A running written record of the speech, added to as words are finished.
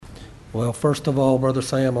Well, first of all, Brother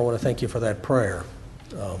Sam, I want to thank you for that prayer.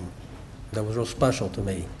 That was real special to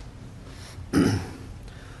me. Do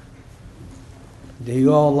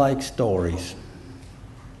you all like stories?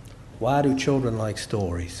 Why do children like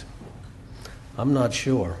stories? I'm not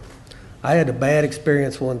sure. I had a bad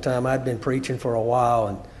experience one time. I'd been preaching for a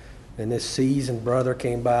while, and this seasoned brother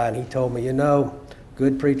came by, and he told me,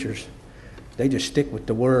 good preachers, they just stick with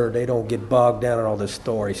the word. They don't get bogged down in all this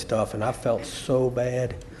story stuff, and I felt so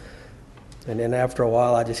bad. And then after a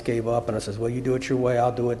while, I just gave up, and I said, well, you do it your way,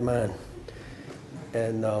 I'll do it mine.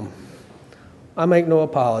 And I make no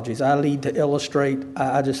apologies. I lead to illustrate.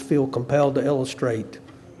 I just feel compelled to illustrate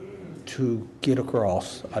to get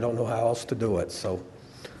across. I don't know how else to do it, so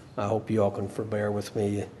I hope you all can forbear with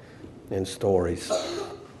me in stories.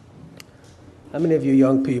 How many of you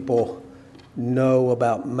young people know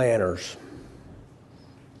about manners?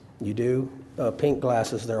 You do? Pink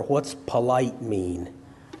glasses there. What's polite mean?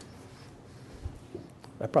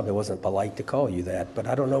 I probably wasn't polite to call you that, but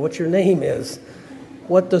I don't know what your name is.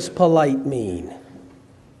 What does polite mean?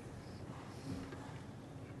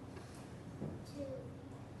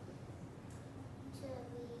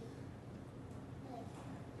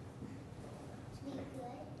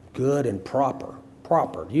 Good and proper.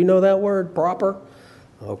 Proper. Do you know that word, proper?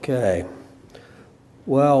 Okay.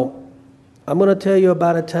 Well, I'm going to tell you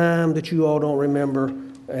about a time that you all don't remember,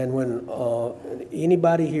 and when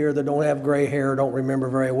anybody here that don't have gray hair don't remember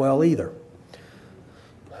very well either.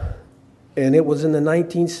 And it was in the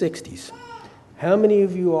 1960s. How many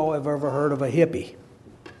of you all have ever heard of a hippie?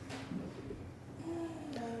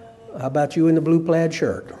 How about you in the blue plaid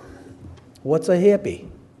shirt? What's a hippie?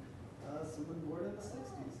 Someone born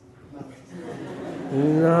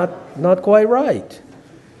in the 60s. Not quite right.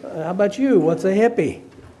 How about you? What's a hippie?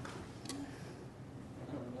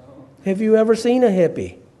 Have you ever seen a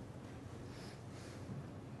hippie?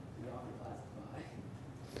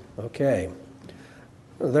 Okay.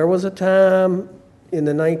 There was a time in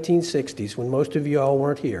the 1960s when most of you all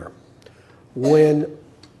weren't here, when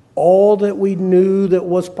all that we knew that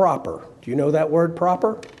was proper, do you know that word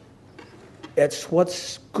proper? It's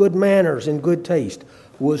what's good manners and good taste,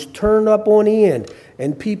 was turned up on end,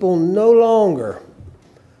 and people no longer,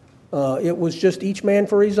 it was just each man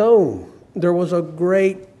for his own. There was a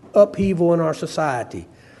great upheaval in our society,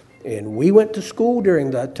 and we went to school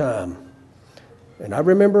during that time. And I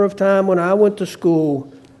remember a time when I went to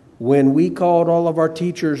school when we called all of our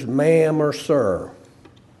teachers ma'am or sir.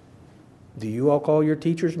 Do you all call your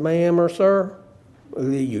teachers ma'am or sir?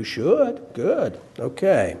 You should. Good.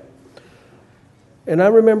 Okay. And I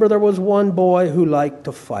remember there was one boy who liked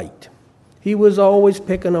to fight. He was always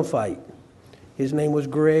picking a fight. His name was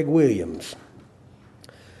Greg Williams.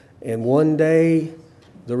 And one day,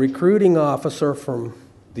 the recruiting officer from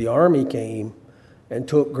the Army came and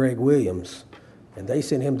took Greg Williams. And they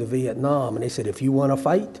sent him to Vietnam, and they said, if you want to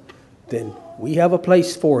fight, then we have a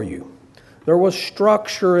place for you. There was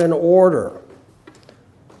structure and order.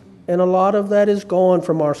 And a lot of that is gone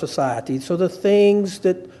from our society. So the things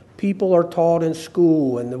that people are taught in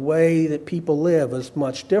school and the way that people live is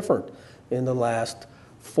much different in the last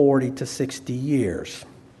 40 to 60 years.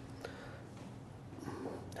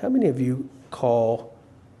 How many of you how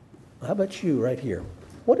about you right here?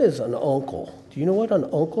 What is an uncle? Do you know what an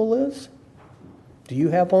uncle is? Do you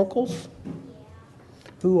have uncles?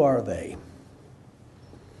 Who are they?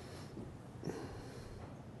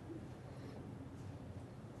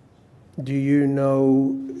 Do you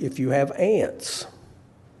know if you have aunts?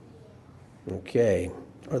 Okay.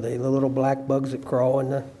 Are they the little black bugs that crawl in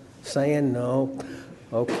the sand? No.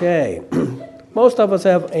 Okay. Most of us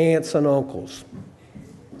have aunts and uncles.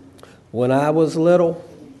 When I was little,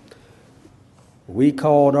 we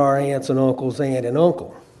called our aunts and uncles aunt and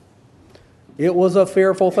uncle. It was a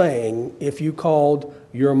fearful thing if you called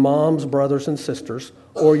your mom's brothers and sisters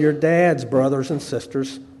or your dad's brothers and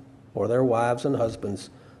sisters or their wives and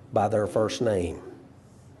husbands by their first name.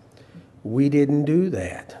 We didn't do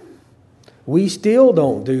that. We still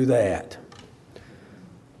don't do that.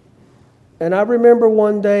 And I remember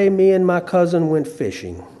one day me and my cousin went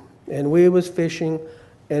fishing. And we was fishing,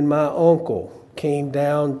 and my uncle came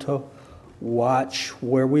down to watch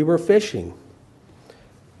where we were fishing.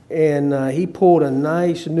 And he pulled a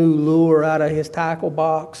nice new lure out of his tackle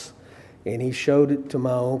box, and he showed it to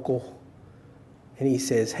my uncle. And he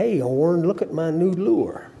says, hey, Orrin, look at my new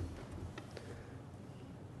lure.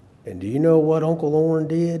 And do you know what Uncle Orrin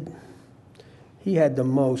did? He had the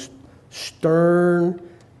most stern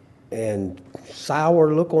and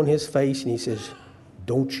sour look on his face, and he says,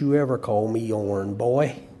 don't you ever call me Orrin,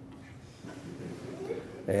 boy.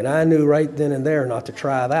 And I knew right then and there not to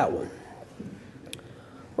try that one.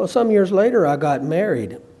 Well, some years later, I got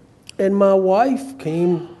married, and my wife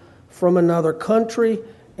came from another country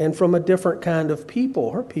and from a different kind of people.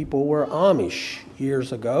 Her people were Amish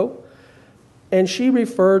years ago, and she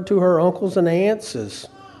referred to her uncles and aunts as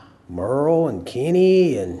Merle and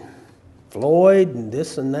Kenny and Floyd and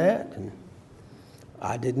this and that. And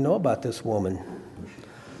I didn't know about this woman.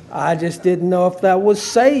 I just didn't know if that was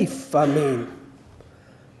safe. But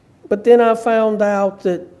then I found out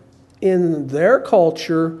that in their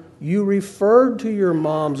culture, you referred to your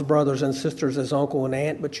mom's brothers and sisters as uncle and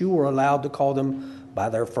aunt, but you were allowed to call them by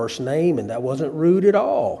their first name, and that wasn't rude at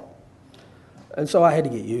all. And so I had to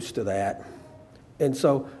get used to that. And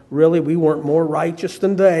so really, we weren't more righteous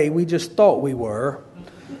than they. We just thought we were.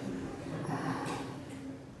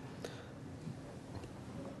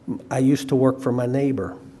 I used to work for my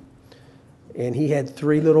neighbor, and he had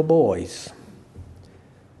 3 little boys.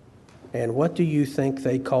 And what do you think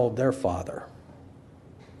they called their father?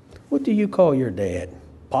 What do you call your dad?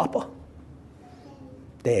 Papa?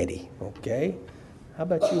 Daddy, okay. How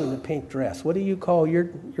about you in the pink dress? What do you call your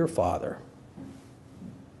father?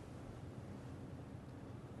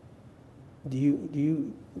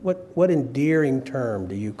 What endearing term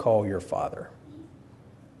do you call your father?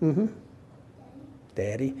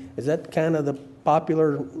 Daddy. Is that kind of the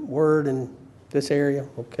popular word in this area?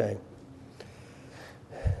 Okay.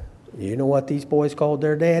 You know what these boys called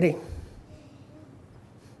their daddy?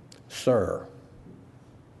 Sir.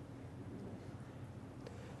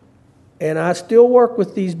 And I still work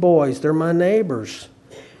with these boys. They're my neighbors.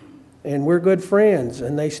 And we're good friends.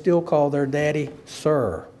 And they still call their daddy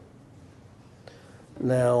sir.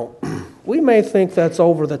 Now, we may think that's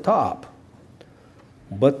over the top.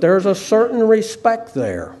 But there's a certain respect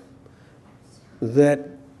there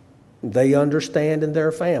that they understand in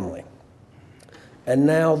their family. And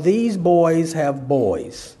now these boys have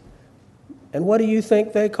boys. And what do you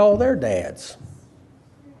think they call their dads?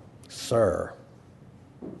 Sir.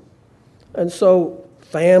 And so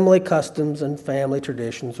family customs and family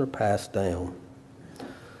traditions are passed down.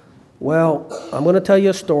 Well, I'm going to tell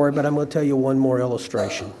you a story, but I'm going to tell you one more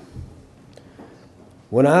illustration.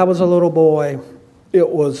 When I was a little boy, it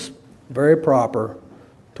was very proper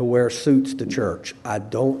to wear suits to church. I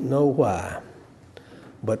don't know why,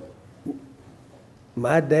 but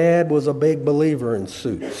my dad was a big believer in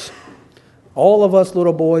suits. All of us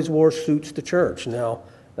little boys wore suits to church. Now,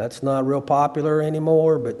 that's not real popular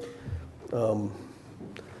anymore, but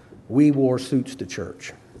we wore suits to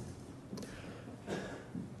church.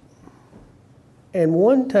 And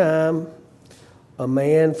one time, a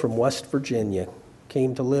man from West Virginia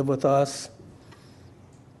came to live with us.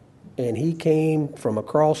 And he came from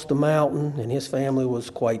across the mountain, and his family was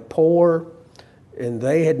quite poor. And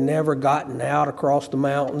they had never gotten out across the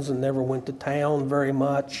mountains and never went to town very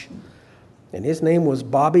much. And his name was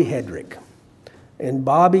Bobby Hedrick. And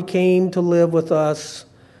Bobby came to live with us,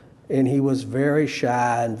 and he was very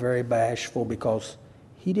shy and very bashful because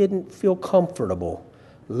he didn't feel comfortable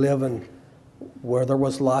living where there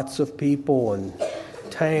was lots of people and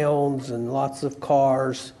towns and lots of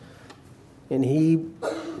cars. And he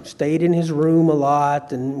stayed in his room a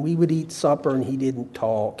lot, and we would eat supper, and he didn't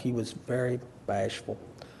talk. He was very bashful.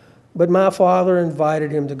 But my father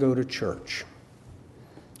invited him to go to church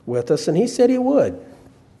with us, and he said he would.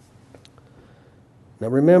 Now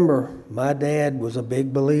remember, my dad was a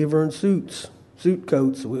big believer in suit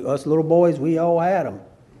coats. Us little boys, we all had them.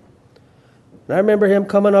 And I remember him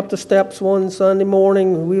coming up the steps one Sunday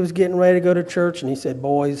morning. We was getting ready to go to church, and he said,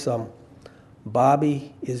 "Boys,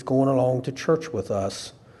 Bobby is going along to church with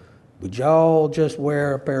us. Would y'all just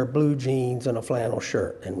wear a pair of blue jeans and a flannel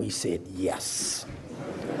shirt?" And we said, "Yes."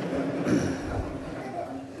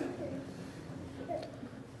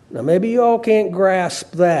 Now, maybe you all can't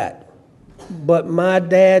grasp that, but my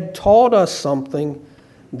dad taught us something,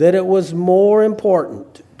 that it was more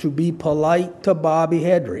important to be polite to Bobby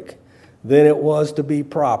Hedrick than it was to be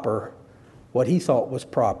proper, what he thought was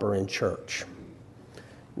proper in church.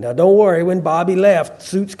 Now, don't worry, when Bobby left,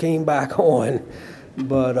 suits came back on,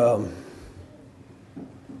 but I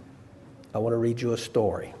want to read you a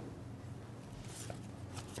story.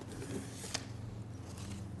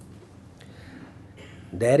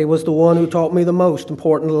 Daddy was the one who taught me the most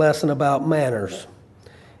important lesson about manners.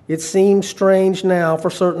 It seems strange now, for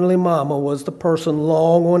certainly Mama was the person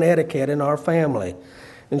long on etiquette in our family.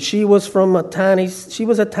 And she was a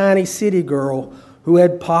tiny city girl who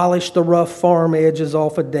had polished the rough farm edges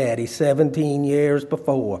off of Daddy 17 years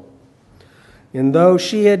before. And though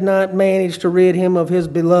she had not managed to rid him of his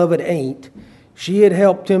beloved aunt, she had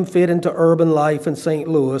helped him fit into urban life in St.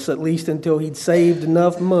 Louis, at least until he'd saved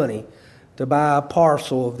enough money to buy a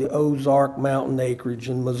parcel of the Ozark Mountain acreage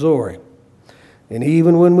in Missouri. And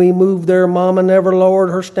even when we moved there, Mama never lowered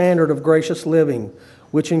her standard of gracious living,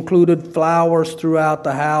 which included flowers throughout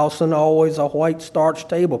the house and always a white starch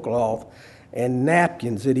tablecloth and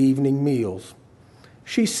napkins at evening meals.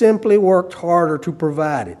 She simply worked harder to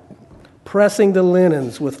provide it, pressing the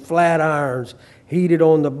linens with flat irons heated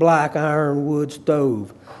on the black iron wood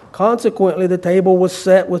stove. Consequently, the table was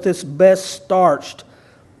set with its best starched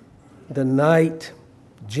the night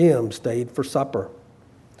Jim stayed for supper.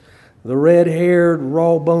 The red-haired,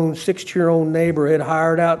 raw-boned 6-year-old neighbor had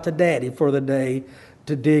hired out to Daddy for the day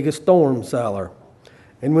to dig a storm cellar.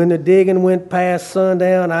 And when the digging went past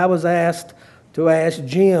sundown, I was asked to ask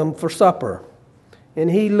Jim for supper.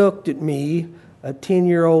 And he looked at me, a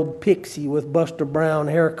 10-year-old pixie with Buster Brown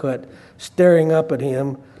haircut, staring up at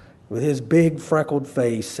him with his big freckled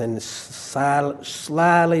face, and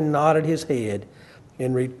slyly nodded his head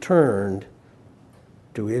and returned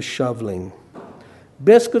to his shoveling.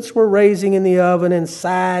 Biscuits were raising in the oven, and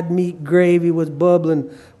side meat gravy was bubbling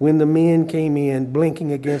when the men came in,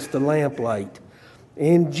 blinking against the lamplight.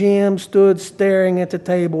 And Jim stood staring at the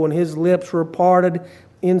table, and his lips were parted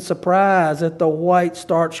in surprise at the white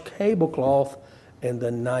starch tablecloth and the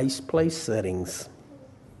nice place settings.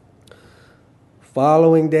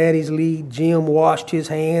 Following Daddy's lead, Jim washed his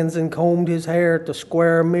hands and combed his hair at the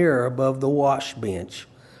square mirror above the wash bench.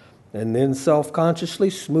 And then, self-consciously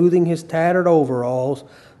smoothing his tattered overalls,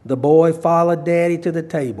 the boy followed Daddy to the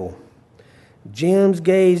table. Jim's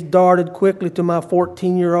gaze darted quickly to my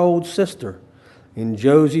 14-year-old sister, and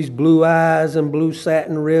Josie's blue eyes and blue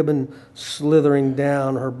satin ribbon slithering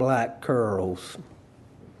down her black curls.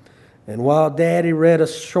 And while Daddy read a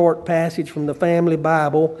short passage from the family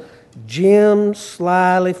Bible, Jim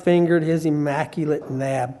slyly fingered his immaculate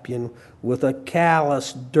napkin with a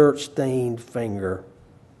callous, dirt-stained finger.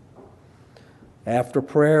 After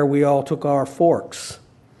prayer, we all took our forks.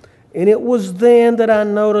 And it was then that I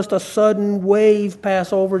noticed a sudden wave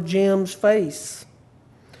pass over Jim's face.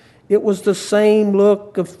 It was the same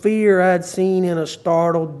look of fear I'd seen in a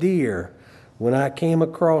startled deer when I came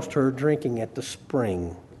across her drinking at the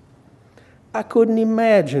spring. I couldn't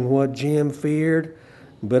imagine what Jim feared,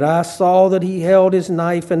 but I saw that he held his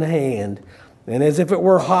knife in hand, and as if it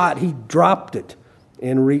were hot, he dropped it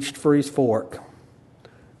and reached for his fork.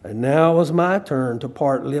 And now it was my turn to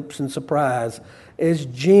part lips in surprise as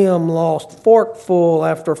Jim lost forkful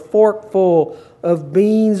after forkful of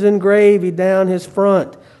beans and gravy down his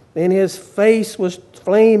front, and his face was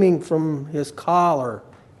flaming from his collar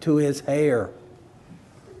to his hair.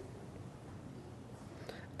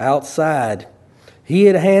 Outside, he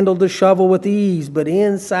had handled the shovel with ease, but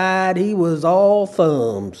inside he was all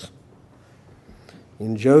thumbs.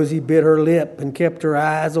 And Josie bit her lip and kept her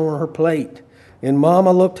eyes on her plate. And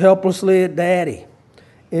Mama looked helplessly at Daddy.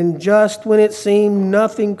 And just when it seemed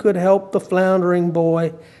nothing could help the floundering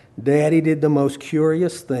boy, Daddy did the most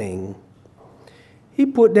curious thing. He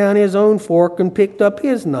put down his own fork and picked up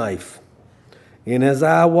his knife. And as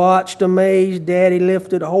I watched amazed, Daddy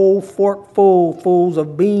lifted whole forkfuls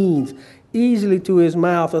of beans easily to his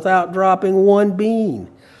mouth without dropping one bean.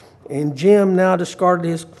 And Jim now discarded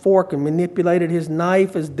his fork and manipulated his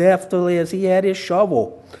knife as deftly as he had his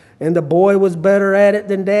shovel. And the boy was better at it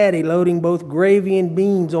than Daddy, loading both gravy and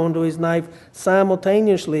beans onto his knife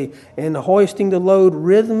simultaneously and hoisting the load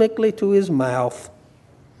rhythmically to his mouth.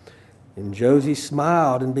 And Josie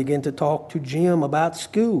smiled and began to talk to Jim about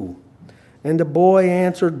school. And the boy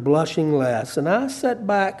answered, blushing less. And I sat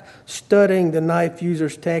back, studying the knife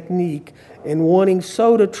user's technique and wanting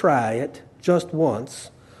so to try it just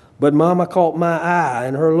once. But Mama caught my eye,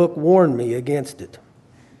 and her look warned me against it.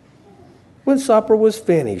 When supper was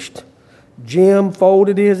finished, Jim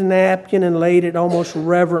folded his napkin and laid it almost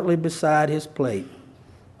reverently beside his plate.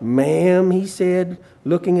 "Ma'am," he said,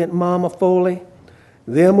 looking at Mama fully,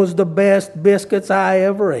 "them was the best biscuits I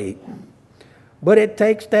ever ate. But it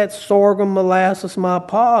takes that sorghum molasses my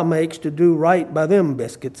pa makes to do right by them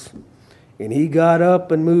biscuits." And he got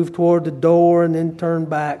up and moved toward the door and then turned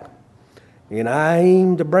back. "And I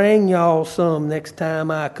aim to bring y'all some next time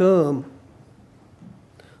I come."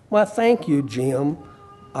 "Why, thank you, Jim.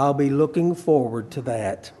 I'll be looking forward to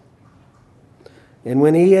that." And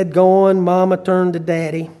when he had gone, Mama turned to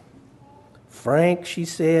Daddy. "Frank," she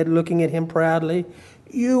said, looking at him proudly,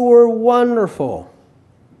 "you were wonderful."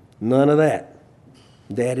 "None of that,"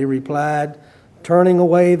 Daddy replied, turning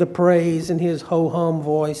away the praise in his ho-hum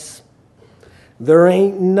voice. "There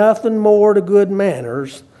ain't nothing more to good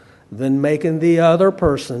manners than making the other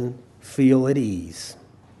person feel at ease."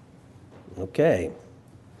 Okay.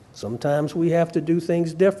 Sometimes we have to do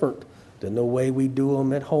things different than the way we do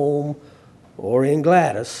them at home or in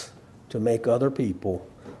Gladys to make other people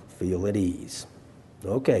feel at ease.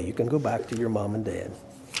 Okay, you can go back to your mom and dad.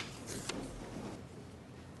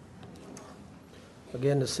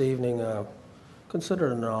 Again this evening, consider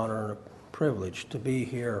it an honor and a privilege to be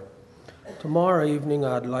here. Tomorrow evening,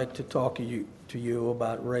 I'd like to talk to you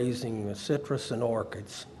about raising citrus and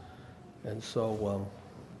orchids. And so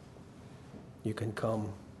you can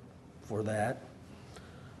come for that.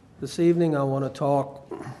 This evening, I want to talk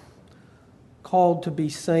called to be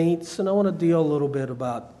saints, and I want to deal a little bit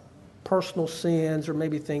about personal sins, or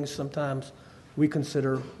maybe things sometimes we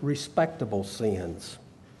consider respectable sins.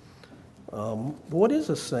 What is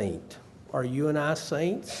a saint? Are you and I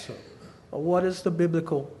saints? What is the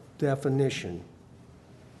biblical definition?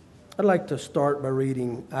 I'd like to start by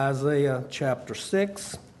reading Isaiah chapter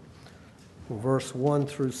 6, verse 1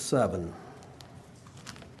 through 7.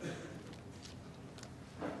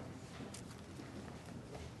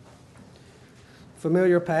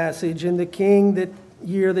 Familiar passage. In the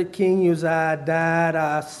year that King Uzziah died,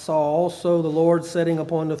 I saw also the Lord sitting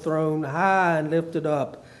upon the throne, high and lifted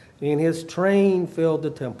up, and his train filled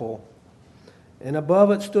the temple. And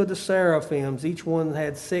above it stood the seraphims. Each one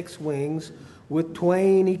had 6 wings. With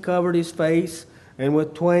twain he covered his face, and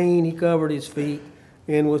with twain he covered his feet,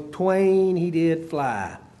 and with twain he did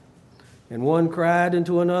fly. And one cried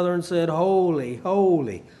unto another and said, Holy,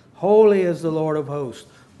 holy, holy is the Lord of hosts.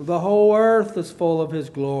 The whole earth is full of his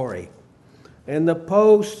glory. And the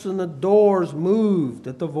posts and the doors moved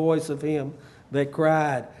at the voice of him that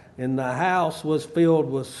cried, and the house was filled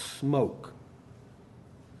with smoke.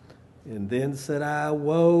 And then said I,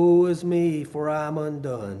 Woe is me, for I am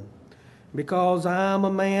undone, because I am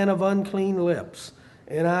a man of unclean lips,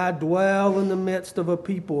 and I dwell in the midst of a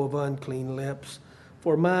people of unclean lips.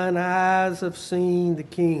 For mine eyes have seen the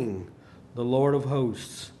King, the Lord of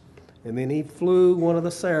hosts. And then he flew one of the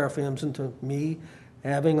seraphims unto me,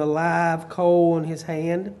 having a live coal in his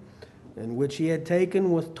hand, and which he had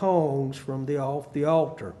taken with tongs from off the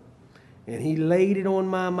altar. And he laid it on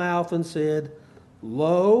my mouth and said,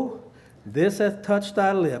 Lo, this hath touched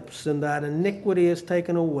thy lips, and thine iniquity is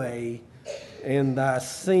taken away, and thy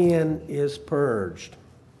sin is purged.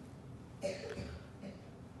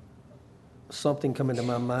 Something come into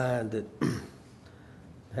my mind that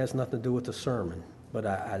has nothing to do with the sermon, but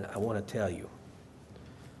I want to tell you.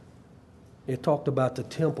 It talked about the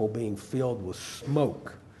temple being filled with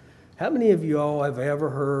smoke. How many of you all have ever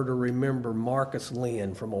heard or remember Marcus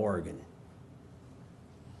Lynn from Oregon?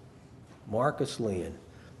 Marcus Lynn.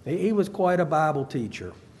 He was quite a Bible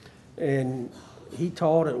teacher, and he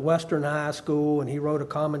taught at Western High School, and he wrote a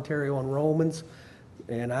commentary on Romans,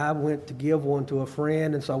 and I went to give one to a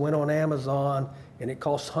friend, and so I went on Amazon, and it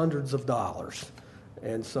costs hundreds of dollars.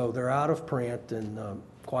 And so they're out of print, and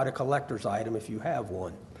quite a collector's item if you have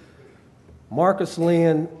one. Marcus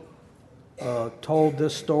Lynn told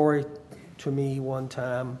this story to me one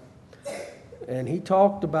time, and he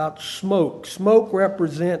talked about smoke. Smoke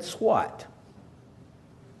represents what?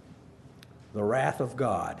 The wrath of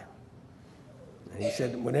God. And he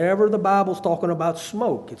said, whenever the Bible's talking about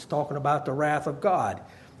smoke, it's talking about the wrath of God.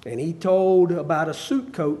 And he told about a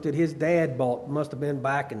suit coat that his dad bought, must have been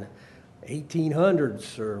back in the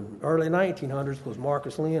 1800s or early 1900s, because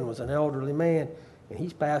Marcus Lynn was an elderly man, and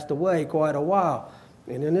he's passed away quite a while.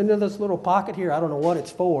 And then into this little pocket here, I don't know what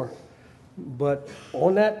it's for, but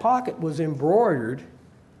on that pocket was embroidered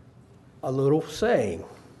a little saying.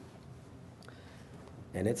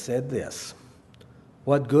 And it said this: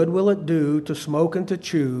 What good will it do to smoke and to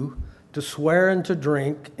chew, to swear and to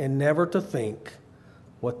drink, and never to think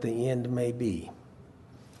what the end may be?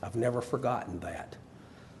 I've never forgotten that.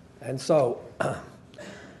 And so,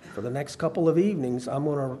 for the next couple of evenings,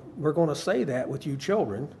 we're going to say that with you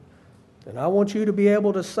children. And I want you to be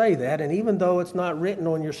able to say that. And even though it's not written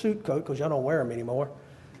on your suit coat, because y'all don't wear them anymore,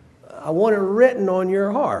 I want it written on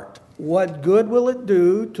your heart. What good will it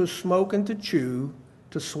do to smoke and to chew,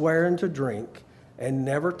 to swear and to drink, and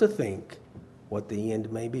never to think what the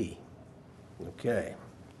end may be? Okay.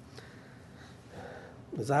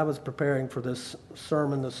 As I was preparing for this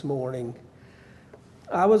sermon this morning,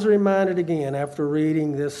 I was reminded again, after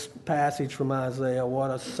reading this passage from Isaiah,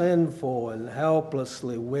 what a sinful and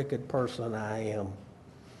helplessly wicked person I am,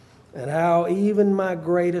 and how even my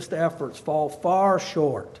greatest efforts fall far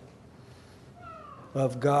short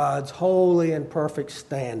of God's holy and perfect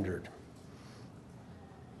standard.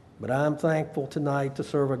 But I'm thankful tonight to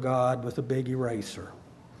serve a God with a big eraser.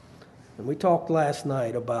 And we talked last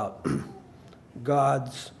night about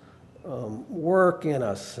God's work in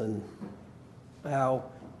us and how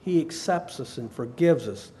he accepts us and forgives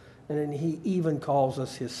us, and he even calls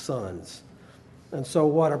us his sons. And so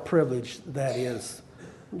what a privilege that is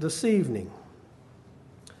this evening.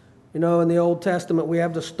 You know, in the Old Testament, we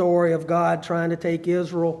have the story of God trying to take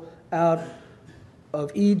Israel out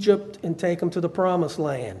of Egypt and take them to the Promised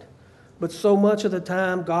Land. But so much of the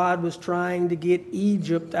time, God was trying to get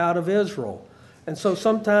Egypt out of Israel. And so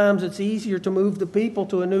sometimes it's easier to move the people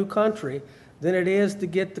to a new country than it is to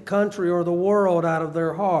get the country or the world out of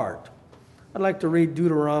their heart. I'd like to read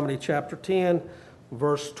Deuteronomy chapter 10,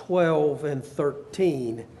 verse 12 and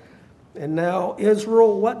 13. And now,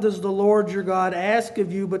 Israel, what does the Lord your God ask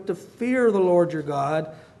of you but to fear the Lord your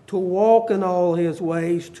God, to walk in all his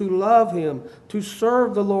ways, to love him, to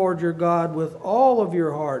serve the Lord your God with all of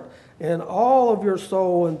your heart and all of your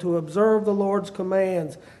soul, and to observe the Lord's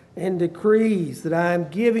commands and decrees that I am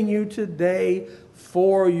giving you today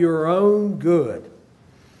for your own good.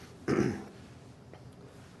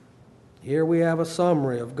 Here we have a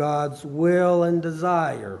summary of God's will and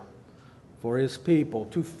desire for his people,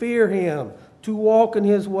 to fear him, to walk in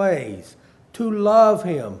his ways, to love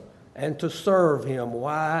him, and to serve him.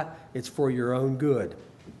 Why? It's for your own good.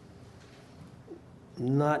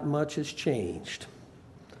 Not much has changed.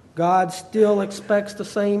 God still expects the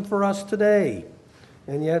same for us today.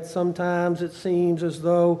 And yet sometimes it seems as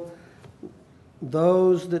though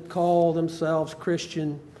those that call themselves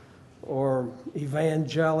Christian or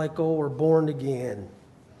evangelical or born again,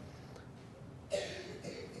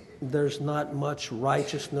 there's not much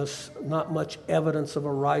righteousness, not much evidence of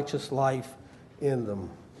a righteous life in them.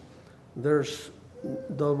 There's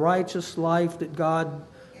the righteous life that God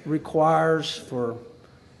requires for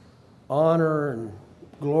honor and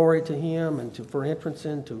glory to him and for entrance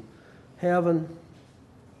into heaven.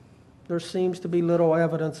 There seems to be little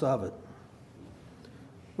evidence of it.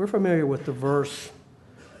 We're familiar with the verse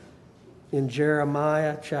in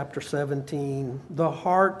Jeremiah chapter 17. The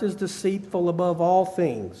heart is deceitful above all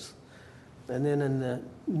things. And then in the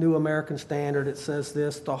New American Standard it says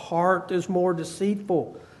this: the heart is more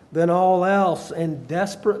deceitful than all else and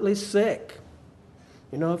desperately sick.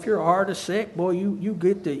 You know, if your heart is sick, boy, you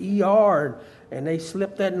get to ER and they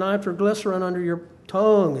slip that nitroglycerin under your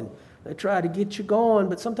tongue and they try to get you going.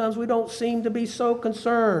 But sometimes we don't seem to be so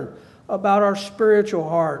concerned about our spiritual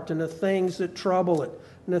heart and the things that trouble it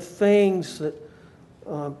and the things that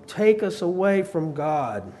take us away from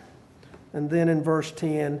God. And then in verse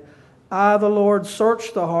 10, I, the Lord,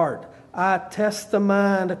 search the heart. I test the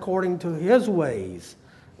mind according to his ways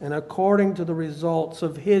and according to the results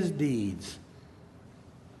of his deeds.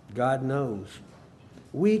 God knows.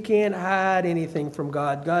 We can't hide anything from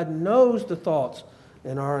God. God knows the thoughts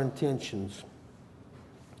and our intentions.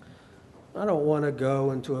 I don't want to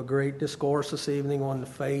go into a great discourse this evening on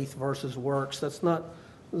faith versus works. That's not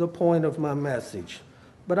the point of my message.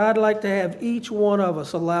 But I'd like to have each one of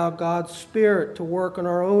us allow God's Spirit to work in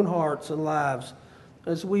our own hearts and lives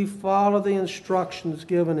as we follow the instructions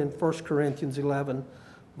given in 1 Corinthians 11,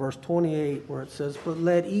 verse 28, where it says, but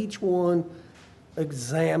let each one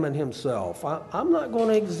examine himself. I'm not going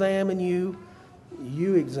to examine you.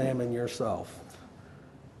 You examine yourself.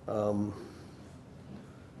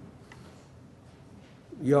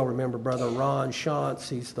 You all remember Brother Ron Shantz.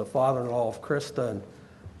 He's the father-in-law of Krista. And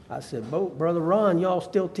I said, Brother Ron, y'all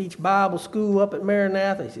still teach Bible school up at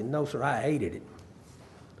Maranatha? He said, no, sir, I hated it.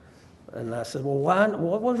 And I said, well, why?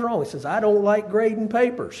 What was wrong? He says, I don't like grading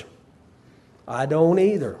papers. I don't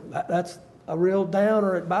either. That's a real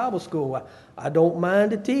downer at Bible school. I don't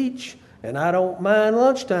mind to teach, and I don't mind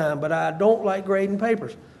lunchtime, but I don't like grading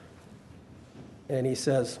papers. And he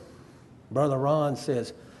says, Brother Ron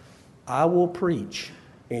says, I will preach,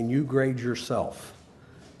 and you grade yourself.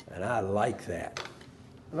 And I like that.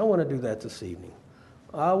 And I want to do that this evening.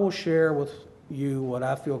 I will share with you what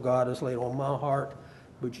I feel God has laid on my heart,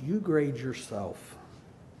 but you grade yourself.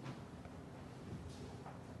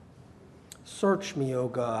 Search me, O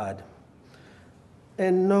God,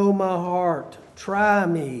 and know my heart. Try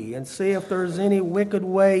me and see if there's any wicked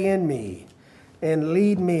way in me, and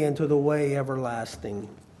lead me into the way everlasting.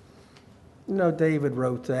 You know, David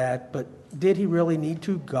wrote that, but did he really need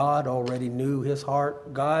to? God already knew his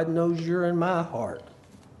heart. God knows your and my heart.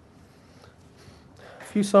 A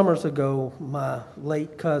few summers ago, my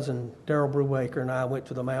late cousin, Daryl Brubaker, and I went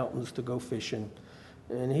to the mountains to go fishing.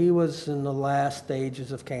 And he was in the last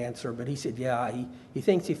stages of cancer, but he said, yeah, he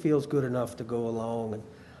thinks he feels good enough to go along. And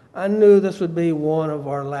I knew this would be one of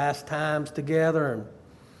our last times together, and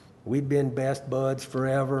we'd been best buds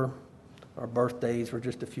forever. Our birthdays were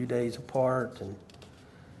just a few days apart. And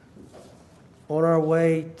on our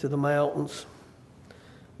way to the mountains,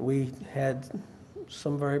 we had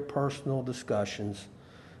some very personal discussions.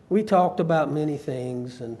 We talked about many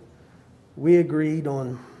things, and we agreed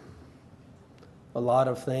on a lot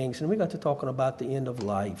of things, and we got to talking about the end of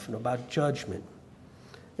life and about judgment.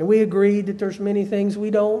 And we agreed that there's many things we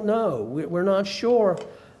don't know. We're not sure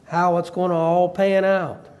how it's going to all pan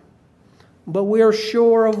out. But we're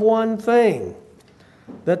sure of one thing,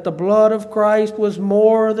 that the blood of Christ was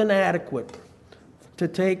more than adequate to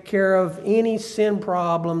take care of any sin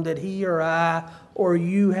problem that he or I or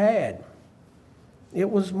you had. It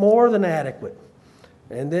was more than adequate.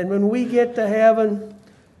 And then when we get to heaven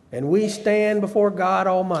and we stand before God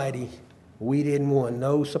Almighty, we didn't want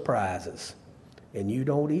no surprises. And you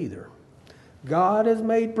don't either. God has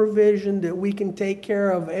made provision that we can take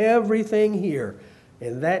care of everything here.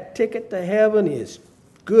 And that ticket to heaven is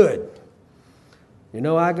good. You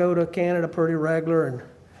know, I go to Canada pretty regular, and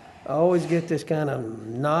I always get this kind of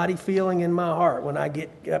naughty feeling in my heart when I get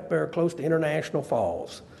up there close to International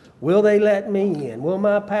Falls. Will they let me in? Will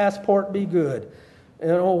my passport be good? You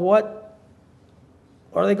know, what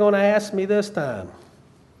are they going to ask me this time?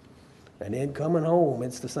 And then coming home,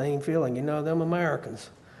 it's the same feeling. You know, them Americans,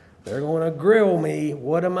 they're going to grill me.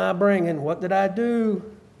 What am I bringing? What did I do?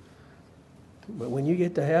 But when you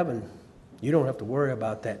get to heaven, you don't have to worry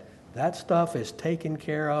about that. That stuff is taken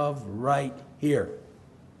care of right here.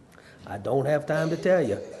 I don't have time to tell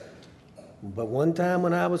you. But one time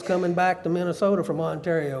when I was coming back to Minnesota from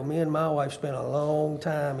Ontario, me and my wife spent a long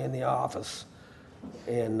time in the office.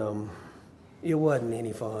 And it wasn't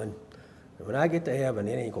any fun. When I get to heaven,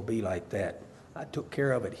 it ain't going to be like that. I took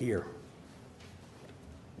care of it here.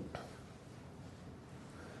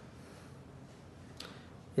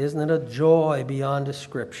 Isn't it a joy beyond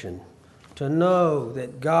description to know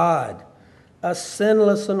that God, a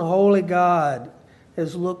sinless and holy God,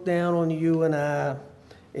 has looked down on you and I,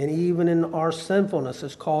 and even in our sinfulness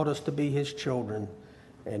has called us to be his children.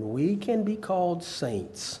 And we can be called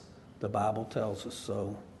saints. The Bible tells us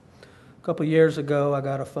so. A couple years ago, I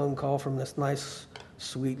got a phone call from this nice,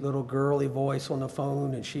 sweet little girly voice on the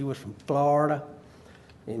phone, and she was from Florida.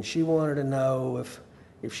 And she wanted to know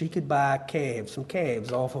if she could buy some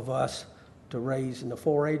calves off of us to raise in the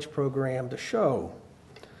 4-H program to show.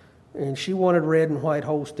 And she wanted red and white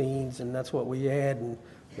Holsteins, and that's what we had, and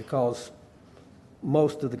because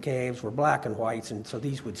most of the calves were black and whites, and so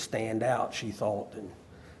these would stand out, she thought, and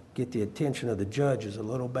get the attention of the judges a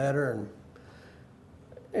little better.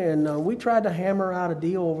 And we tried to hammer out a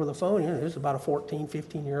deal over the phone. You know, it was about a 14,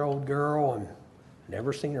 15-year-old girl, and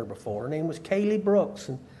never seen her before. Her name was Kaylee Brooks.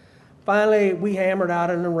 And finally, we hammered out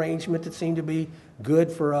an arrangement that seemed to be good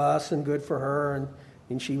for us and good for her.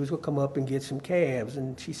 And she was going to come up and get some calves.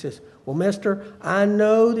 And she says, well, mister, I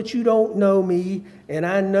know that you don't know me, and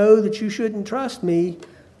I know that you shouldn't trust me,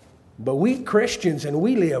 but we Christians, and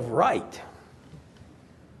we live right.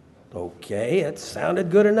 Okay, it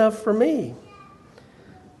sounded good enough for me.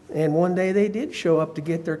 And one day they did show up to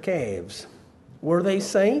get their calves. Were they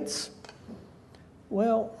saints?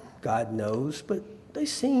 Well, God knows, but they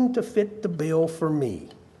seemed to fit the bill for me.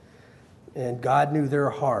 And God knew their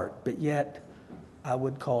heart, but yet I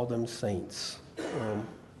would call them saints.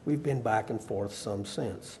 We've been back and forth some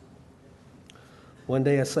since. One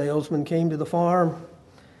day a salesman came to the farm,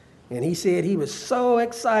 and he said he was so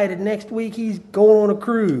excited. Next week he's going on a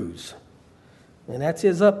cruise. And that's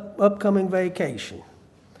his upcoming vacation.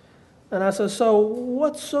 And I said, so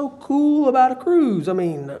what's so cool about a cruise? I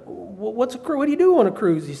mean, what's a cruise? What do you do on a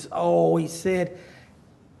cruise? He said,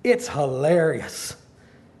 it's hilarious.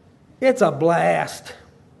 It's a blast.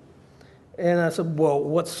 And I said, well,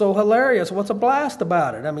 what's so hilarious? What's a blast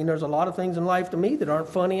about it? I mean, there's a lot of things in life to me that aren't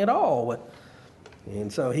funny at all.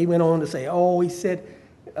 And so he went on to say, he said,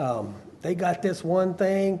 they got this one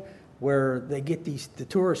thing where they get the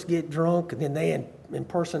tourists get drunk, and then they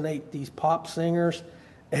impersonate these pop singers.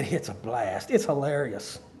 And it's a blast. It's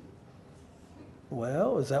hilarious.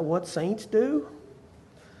 Well, is that what saints do?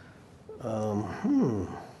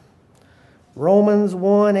 Romans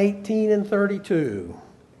 1:18 and 32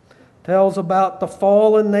 tells about the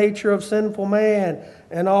fallen nature of sinful man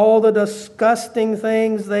and all the disgusting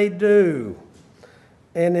things they do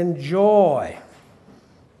and enjoy.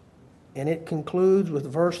 And it concludes with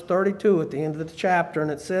verse 32 at the end of the chapter, and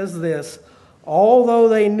it says this: although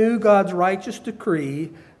they knew God's righteous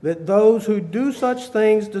decree that those who do such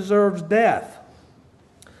things deserve death,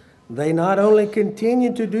 they not only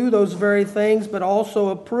continue to do those very things, but also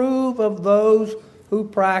approve of those who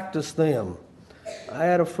practice them. I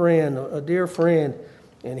had a friend, a dear friend,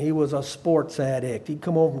 and he was a sports addict. He'd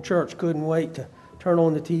come home from church, couldn't wait to turn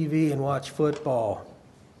on the TV and watch football.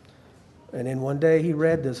 And then one day he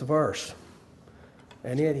read this verse,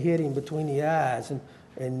 and it hit him between the eyes. And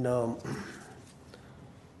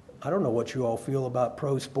I don't know what you all feel about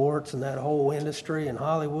pro sports and that whole industry and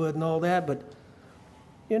Hollywood and all that, but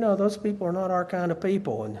You know, those people are not our kind of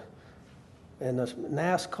people. And the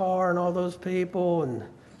NASCAR and all those people, and,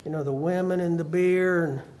 you know, the women and the beer.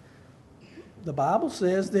 And the Bible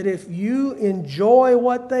says that if you enjoy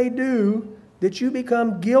what they do, that you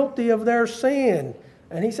become guilty of their sin.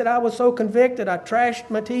 And he said, I was so convicted, I trashed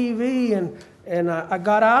my TV and I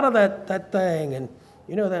got out of that thing. And,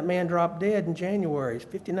 you know, that man dropped dead in January. He's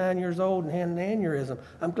 59 years old and had an aneurysm.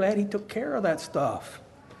 I'm glad he took care of that stuff.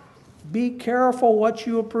 Be careful what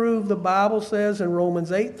you approve. The Bible says in Romans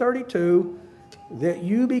 8:32 that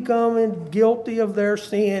you become guilty of their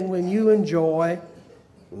sin when you enjoy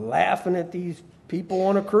laughing at these people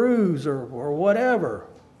on a cruise or whatever.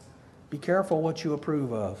 Be careful what you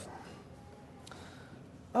approve of.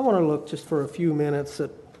 I want to look just for a few minutes at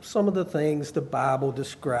some of the things the Bible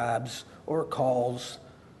describes or calls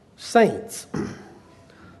saints.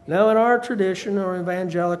 Now, in our tradition or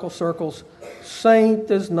evangelical circles, saint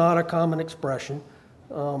is not a common expression.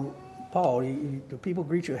 Paul, do people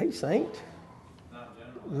greet you, hey, saint? Not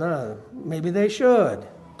generally. No, maybe they should.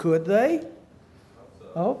 Could they?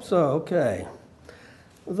 I hope so, okay.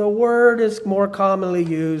 The word is more commonly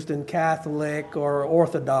used in Catholic or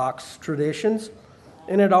Orthodox traditions,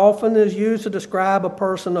 and it often is used to describe a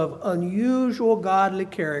person of unusual godly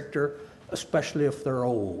character, especially if they're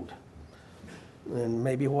old. And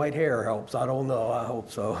maybe white hair helps, I don't know, I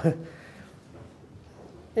hope so.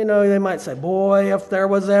 You know, they might say, boy, if there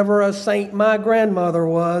was ever a saint, my grandmother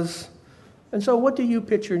was. And so what do you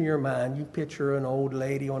picture in your mind? You picture an old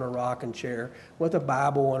lady on a rocking chair with a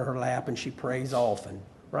Bible on her lap and she prays often,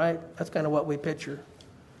 right? That's kind of what we picture.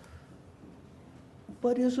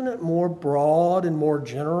 But isn't it more broad and more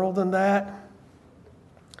general than that?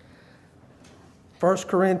 1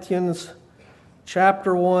 Corinthians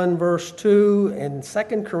chapter 1, verse 2, and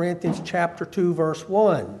 2 Corinthians chapter 2, verse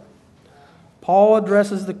 1. Paul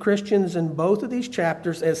addresses the Christians in both of these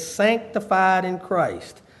chapters as sanctified in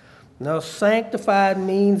Christ. Now, sanctified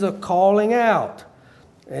means a calling out.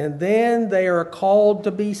 And then they are called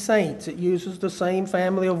to be saints. It uses the same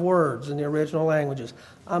family of words in the original languages.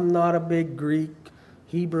 I'm not a big Greek,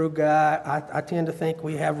 Hebrew guy. I tend to think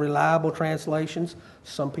we have reliable translations.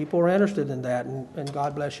 Some people are interested in that, and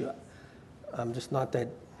God bless you. I'm just not that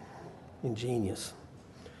ingenious.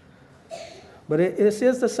 But this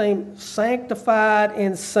is the same, sanctified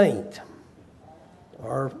and saint,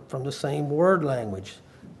 are from the same word language.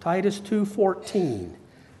 Titus 2:14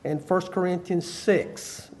 and 1 Corinthians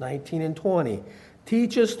 6:19 and 20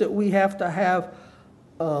 teach us that we have to have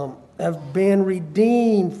been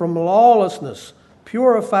redeemed from lawlessness,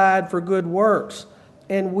 purified for good works,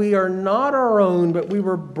 and we are not our own, but we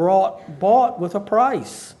were bought with a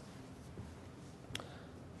price.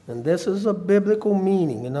 And this is a biblical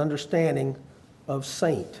meaning and understanding of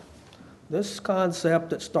saint. This concept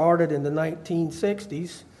that started in the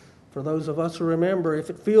 1960s, for those of us who remember, if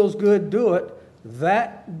it feels good, do it,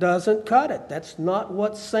 that doesn't cut it. That's not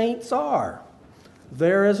what saints are.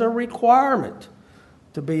 There is a requirement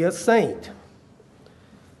to be a saint.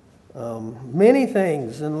 Many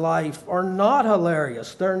things in life are not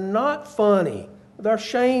hilarious. They're not funny. They're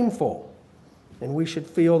shameful. And we should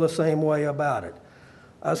feel the same way about it.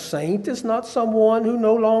 A saint is not someone who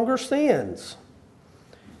no longer sins.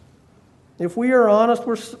 If we are honest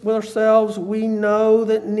with ourselves, we know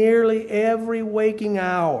that nearly every waking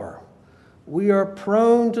hour we are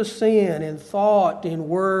prone to sin in thought, in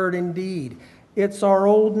word, and deed. It's our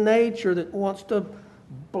old nature that wants to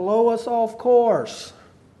blow us off course.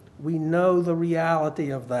 We know the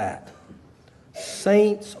reality of that.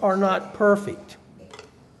 Saints are not perfect.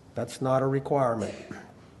 That's not a requirement.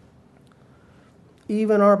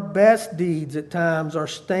 Even our best deeds at times are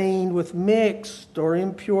stained with mixed or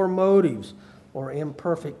impure motives or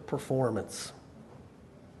imperfect performance.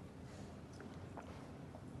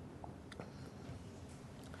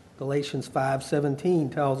 Galatians 5:17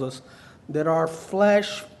 tells us that our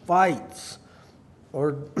flesh fights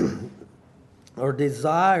or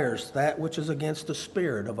desires that which is against the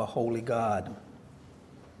Spirit of a holy God.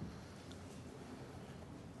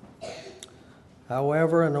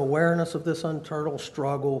 However, an awareness of this internal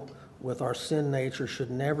struggle with our sin nature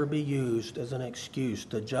should never be used as an excuse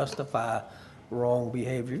to justify wrong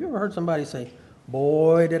behavior. Have you ever heard somebody say,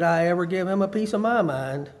 boy, did I ever give him a piece of my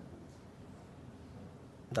mind?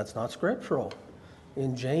 That's not scriptural.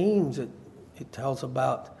 In James, it tells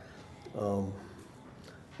about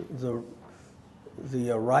the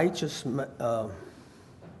righteous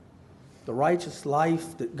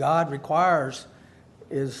life that God requires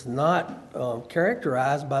is not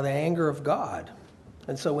characterized by the anger of God.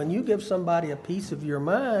 And so when you give somebody a piece of your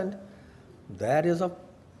mind, that is a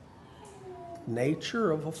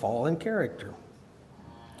nature of a fallen character.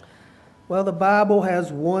 Well, the Bible has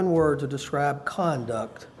one word to describe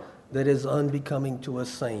conduct that is unbecoming to a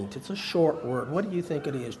saint. It's a short word. What do you think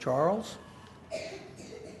it is, Charles?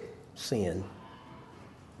 Sin.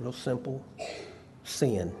 Real simple.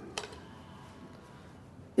 Sin.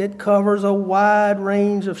 It covers a wide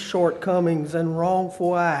range of shortcomings and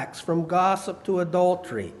wrongful acts, from gossip to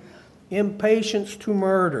adultery, impatience to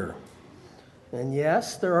murder. And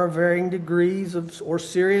yes, there are varying degrees or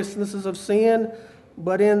seriousnesses of sin,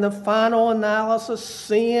 but in the final analysis,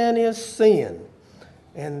 sin is sin,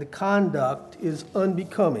 and the conduct is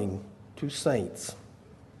unbecoming to saints.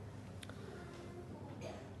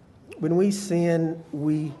 When we sin,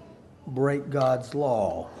 we break God's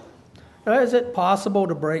law. Now, is it possible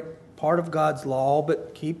to break part of God's law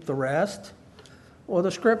but keep the rest? Well, the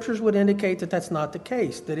scriptures would indicate that that's not the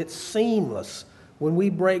case, that it's seamless. When we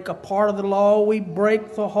break a part of the law, we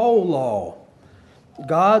break the whole law.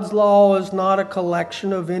 God's law is not a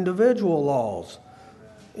collection of individual laws.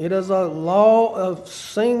 It is a law of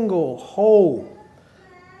single, whole,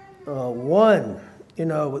 one. You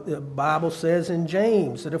know, the Bible says in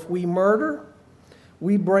James that if we murder,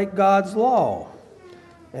 we break God's law.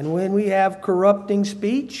 And when we have corrupting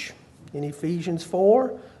speech, in Ephesians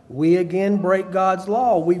 4, we again break God's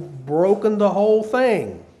law. We've broken the whole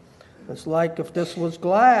thing. It's like if this was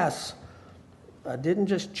glass, I didn't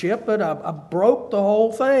just chip it, I broke the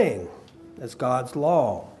whole thing. That's God's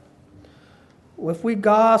law. If we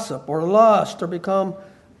gossip or lust or become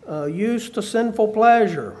used to sinful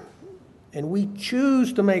pleasure, and we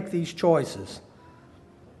choose to make these choices,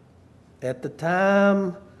 at the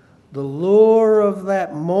time, the lure of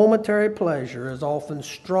that momentary pleasure is often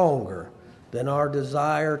stronger than our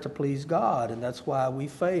desire to please God, and that's why we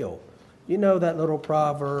fail. You know that little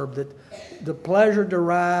proverb that the pleasure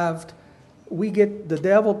derived, the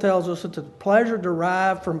devil tells us that the pleasure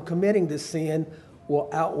derived from committing this sin will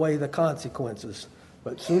outweigh the consequences.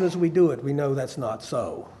 But as soon as we do it, we know that's not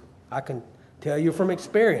so. I can tell you from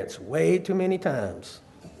experience, way too many times.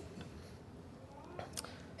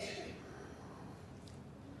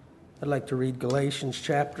 I'd like to read Galatians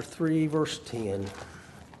chapter 3, verse 10.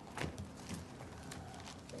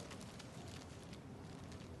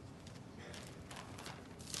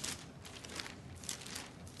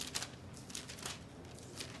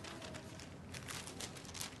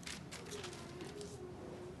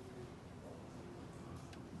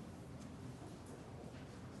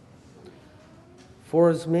 For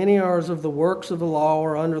as many as of the works of the law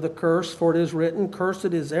are under the curse, for it is written, Cursed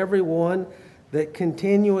is every one that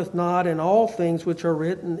continueth not in all things which are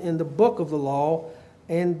written in the book of the law,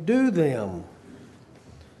 and do them.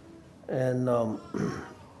 And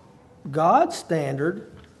God's standard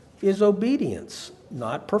is obedience,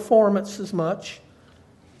 not performance as much,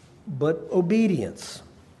 but obedience.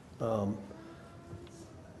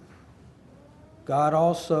 God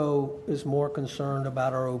also is more concerned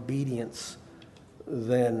about our obedience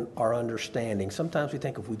than our understanding. Sometimes we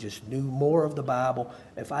think if we just knew more of the Bible,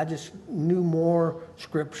 if I just knew more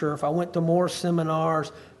Scripture, if I went to more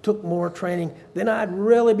seminars, took more training, then I'd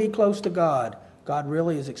really be close to God. God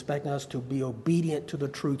really is expecting us to be obedient to the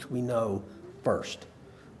truth we know first.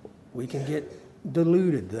 We can get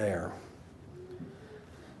deluded there.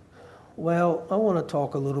 Well, I want to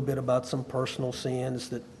talk a little bit about some personal sins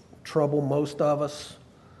that trouble most of us.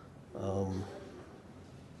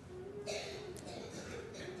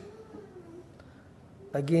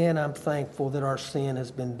 Again, I'm thankful that our sin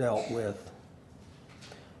has been dealt with.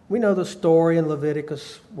 We know the story in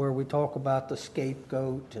Leviticus where we talk about the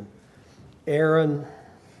scapegoat, and Aaron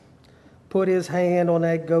put his hand on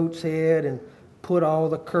that goat's head and put all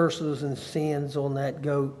the curses and sins on that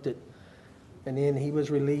goat, and then he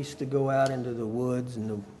was released to go out into the woods and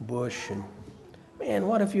the bush. And man,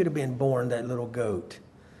 what if you'd have been born that little goat?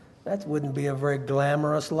 That wouldn't be a very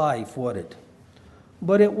glamorous life, would it?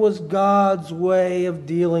 But it was God's way of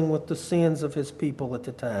dealing with the sins of his people at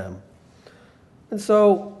the time. And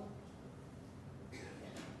so,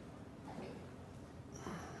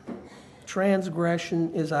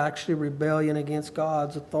 transgression is actually rebellion against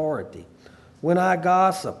God's authority. When I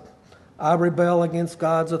gossip, I rebel against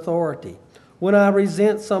God's authority. When I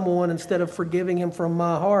resent someone instead of forgiving him from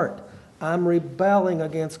my heart, I'm rebelling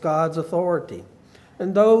against God's authority.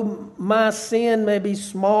 And though my sin may be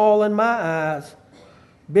small in my eyes,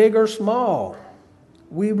 big or small,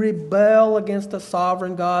 we rebel against the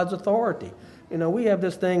sovereign God's authority. You know, we have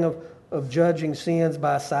this thing of judging sins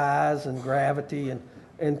by size and gravity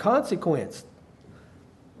and consequence.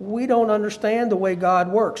 We don't understand the way God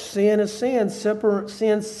works. Sin is sin.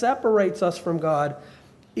 Sin separates us from God,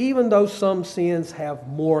 even though some sins have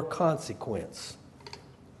more consequence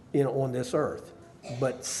on this earth.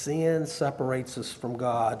 but sin separates us from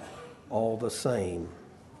God all the same.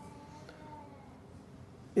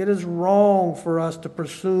 It is wrong for us to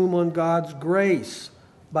presume on God's grace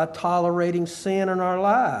by tolerating sin in our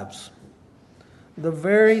lives. The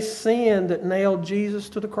very sin that nailed Jesus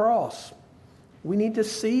to the cross. We need to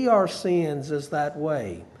see our sins as that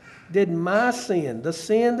way. Did my sin, the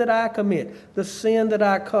sin that I commit, the sin that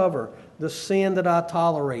I cover, the sin that I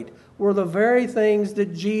tolerate, were the very things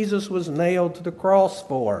that Jesus was nailed to the cross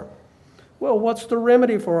for? Well, what's the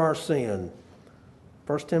remedy for our sin?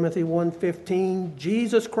 1 Timothy 1:15,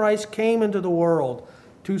 Jesus Christ came into the world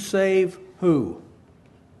to save who?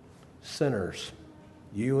 Sinners,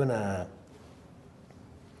 you and I.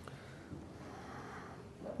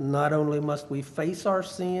 Not only must we face our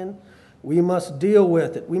sin, we must deal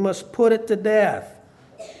with it. We must put it to death,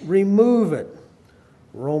 remove it.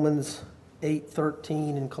 Romans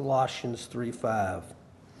 8:13 and Colossians 3:5.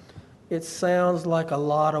 It sounds like a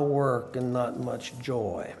lot of work and not much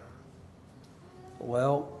joy.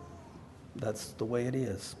 Well, that's the way it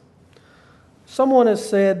is. Someone has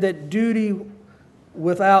said that duty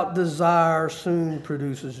without desire soon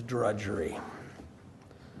produces drudgery.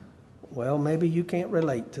 Well, maybe you can't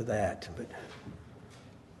relate to that, but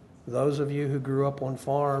those of you who grew up on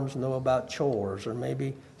farms know about chores, or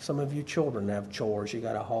maybe some of you children have chores. You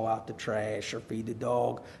got to haul out the trash or feed the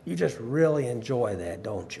dog. You just really enjoy that,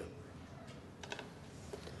 don't you?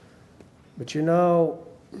 But you know,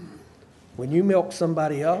 when you milk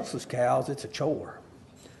somebody else's cows, it's a chore.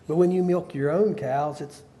 But when you milk your own cows,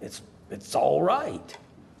 it's all right.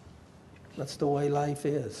 That's the way life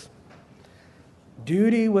is.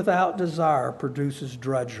 Duty without desire produces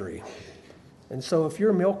drudgery. And so if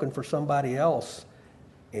you're milking for somebody else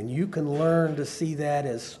and you can learn to see that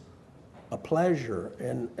as a pleasure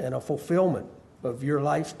and a fulfillment of your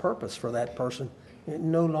life's purpose for that person, it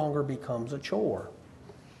no longer becomes a chore.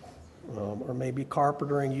 Or maybe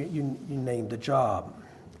carpentering, you named the job.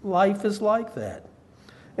 Life is like that.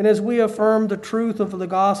 And as we affirm the truth of the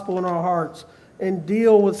gospel in our hearts and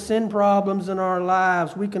deal with sin problems in our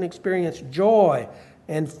lives, we can experience joy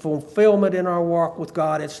and fulfillment in our walk with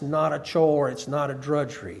God. It's not a chore, it's not a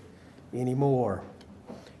drudgery anymore.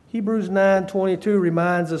 Hebrews 9:22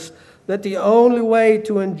 reminds us that the only way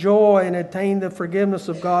to enjoy and attain the forgiveness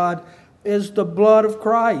of God is the blood of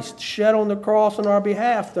Christ shed on the cross on our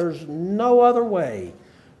behalf. There's no other way.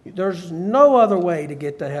 There's no other way to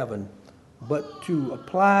get to heaven but to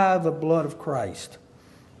apply the blood of Christ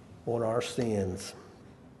on our sins.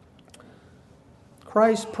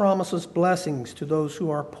 Christ promises blessings to those who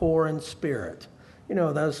are poor in spirit. You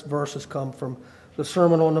know, those verses come from the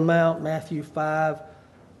Sermon on the Mount, Matthew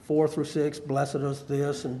 5:4-6. Blessed is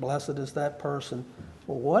this and blessed is that person.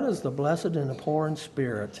 Well, what is the blessed and the poor in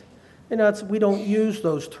spirit? You know, we don't use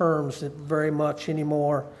those terms very much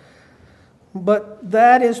anymore. But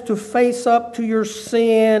that is to face up to your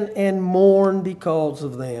sin and mourn because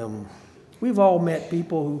of them. We've all met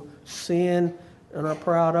people who sin and are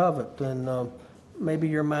proud of it. And maybe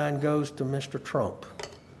your mind goes to Mr. Trump.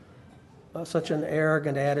 Such an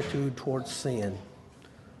arrogant attitude towards sin.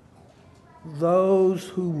 Those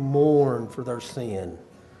who mourn for their sin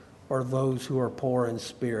are those who are poor in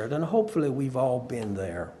spirit. And hopefully we've all been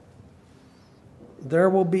there. There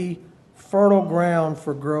will be fertile ground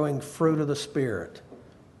for growing fruit of the Spirit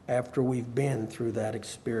after we've been through that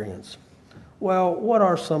experience. Well, what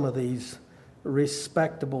are some of these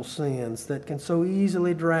respectable sins that can so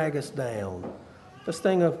easily drag us down? This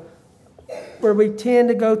thing of where we tend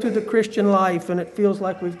to go through the Christian life and it feels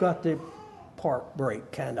like we've got the park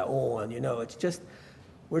brake kind of on. You know, it's just,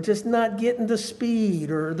 we're just not getting the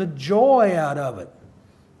speed or the joy out of it.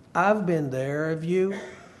 I've been there. Have you?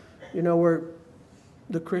 You know, where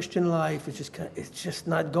the Christian life is just it's just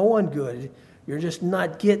not going good. You're just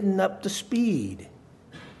not getting up to speed.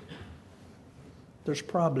 There's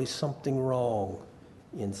probably something wrong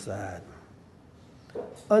inside.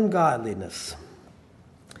 Ungodliness.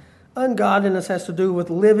 Ungodliness has to do with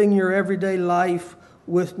living your everyday life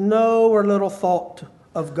with no or little thought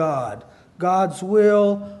of God, God's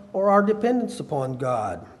will, or our dependence upon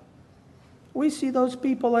God. We see those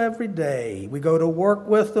people every day. We go to work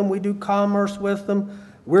with them. We do commerce with them.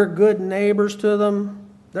 We're good neighbors to them.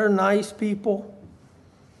 They're nice people.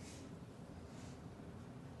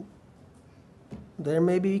 They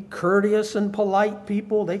may be courteous and polite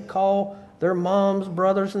people. They call their moms,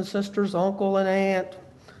 brothers and sisters, uncle and aunt.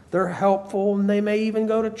 They're helpful, and they may even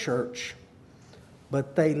go to church.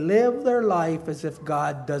 But they live their life as if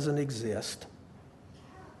God doesn't exist.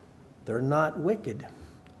 They're not wicked.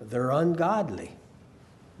 They're ungodly.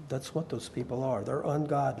 That's what those people are. They're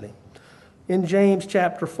ungodly. In James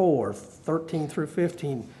chapter 4, 13 through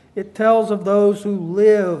 15, it tells of those who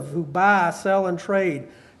live, who buy, sell, and trade,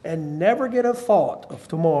 and never get a thought of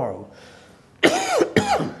tomorrow.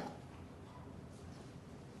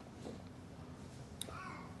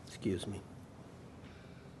 Excuse me.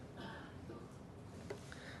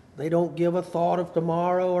 They don't give a thought of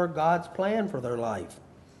tomorrow or God's plan for their life.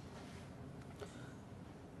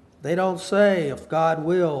 They don't say, if God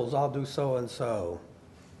wills, I'll do so and so.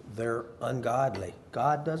 They're ungodly.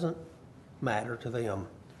 God doesn't matter to them.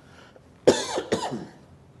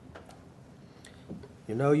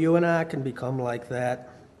 You know, you and I can become like that.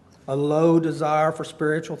 A low desire for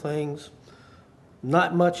spiritual things,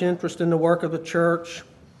 not much interest in the work of the church.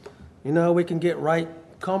 You know, we can get right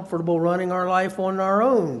comfortable running our life on our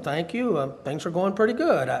own. Thank you. Things are going pretty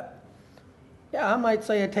good. I might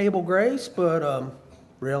say a table grace, but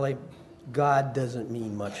really, God doesn't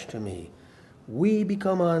mean much to me. We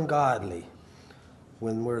become ungodly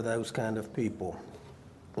when we're those kind of people.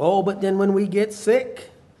 Oh, but then when we get sick,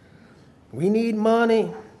 we need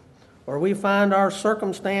money, or we find our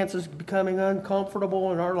circumstances becoming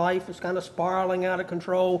uncomfortable and our life is kind of spiraling out of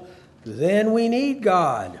control, then we need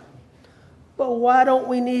God. But why don't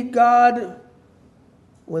we need God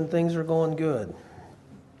when things are going good?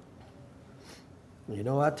 You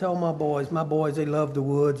know, I tell my boys, they love the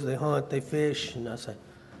woods, they hunt, they fish, and I say,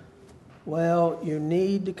 well, you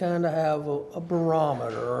need to kind of have a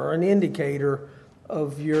barometer or an indicator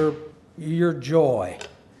of your joy.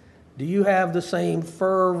 Do you have the same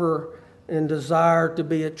fervor and desire to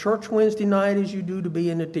be at church Wednesday night as you do to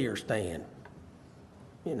be in the deer stand?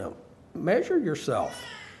 You know, measure yourself.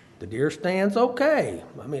 The deer stand's okay.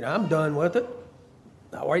 I mean, I'm done with it.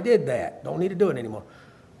 I already did that. Don't need to do it anymore.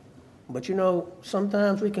 But you know,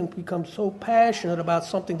 sometimes we can become so passionate about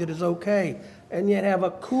something that is okay and yet have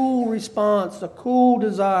a cool response, a cool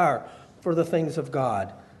desire for the things of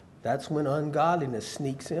God. That's when ungodliness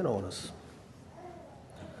sneaks in on us.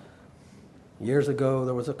 Years ago,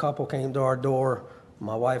 there was a couple came to our door,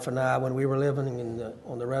 my wife and I, when we were living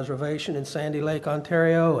on the reservation in Sandy Lake,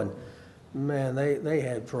 Ontario, and man, they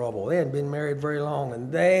had trouble. They hadn't been married very long,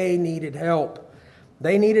 and they needed help.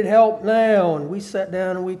 They needed help now, and we sat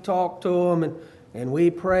down and we talked to them, and we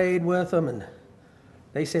prayed with them, and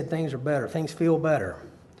they said things are better. Things feel better.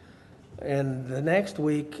 And the next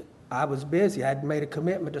week, I was busy. I'd made a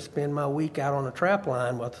commitment to spend my week out on a trap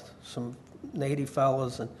line with some native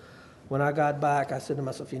fellas, and when I got back, I said to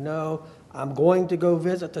myself, you know, I'm going to go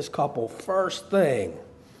visit this couple first thing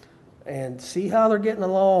and see how they're getting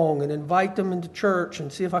along and invite them into church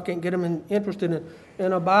and see if I can get them interested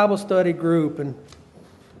in a Bible study group. And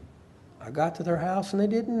I got to their house and they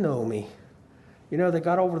didn't know me. You know, they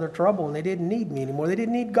got over their trouble and they didn't need me anymore. They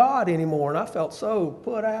didn't need God anymore, and I felt so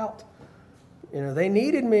put out. You know, they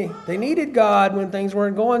needed me. They needed God when things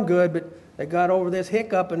weren't going good, but they got over this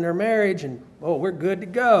hiccup in their marriage and, oh, we're good to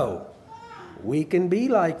go. We can be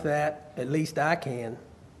like that. At least I can.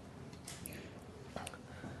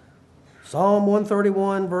 Psalm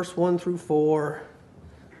 131, verse 1 through 4.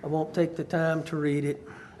 I won't take the time to read it.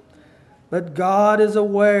 But God is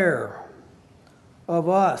aware of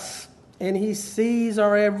us, and He sees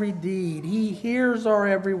our every deed. He hears our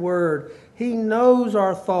every word. He knows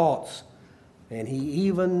our thoughts, and He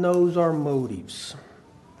even knows our motives.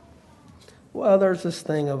 Well, there's this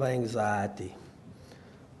thing of anxiety.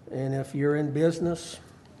 And if you're in business,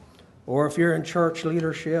 or if you're in church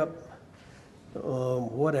leadership,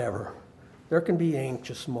 whatever, there can be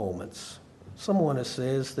anxious moments. Someone has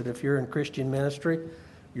says that if you're in Christian ministry,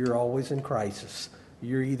 you're always in crisis.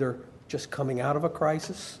 You're either just coming out of a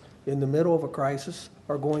crisis, in the middle of a crisis,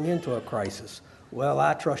 or going into a crisis. Well,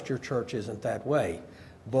 I trust your church isn't that way,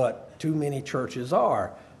 but too many churches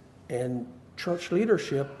are. And church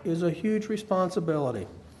leadership is a huge responsibility.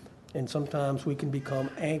 And sometimes we can become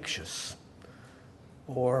anxious.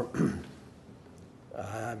 Or,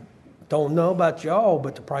 I don't know about y'all,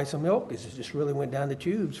 but the price of milk just really went down the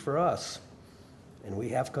tubes for us. And we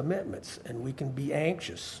have commitments, and we can be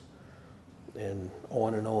anxious, and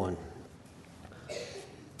on and on.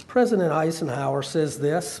 President Eisenhower says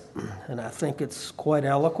this, and I think it's quite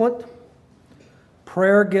eloquent.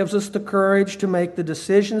 Prayer gives us the courage to make the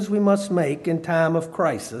decisions we must make in time of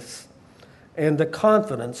crisis, and the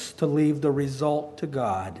confidence to leave the result to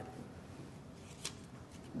God.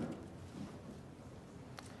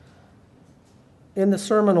 In the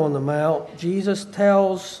Sermon on the Mount, Jesus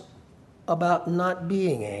tells about not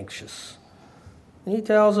being anxious. And He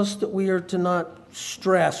tells us that we are to not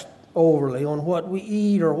stress overly on what we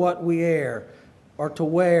eat or what we wear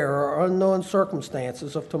or unknown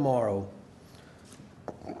circumstances of tomorrow.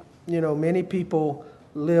 You know, many people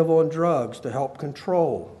live on drugs to help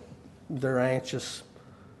control their anxious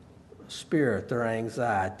spirit, their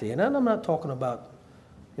anxiety. And I'm not talking about,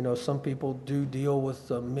 some people do deal with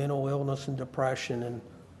mental illness and depression, and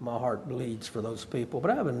my heart bleeds for those people. But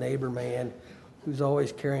I have a neighbor man who's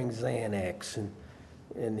always carrying Xanax,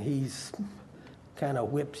 and he's kind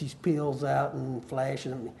of whips his pills out and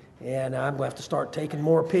flashes them. And I'm going to have to start taking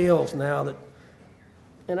more pills now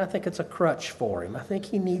and I think it's a crutch for him. I think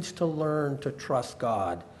he needs to learn to trust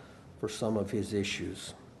God for some of his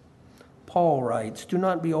issues. Paul writes, do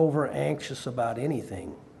not be over anxious about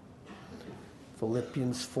anything.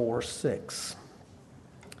 Philippians 4:6.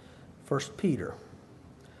 1 Peter,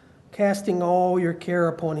 casting all your care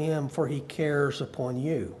upon him, for he cares upon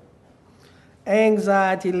you.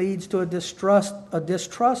 Anxiety leads to a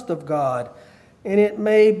distrust of God, and it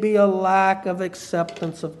may be a lack of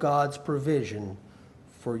acceptance of God's provision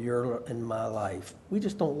for your and my life. We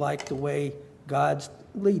just don't like the way God's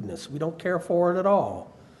leading us. We don't care for it at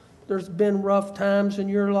all. There's been rough times in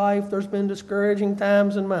your life. There's been discouraging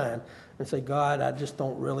times in mine. And say, God, I just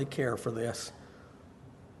don't really care for this.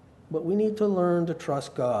 But we need to learn to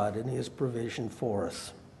trust God and his provision for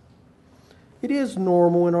us. It is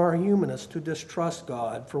normal in our humanness to distrust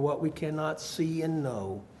God for what we cannot see and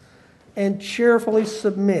know, and cheerfully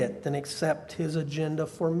submit and accept his agenda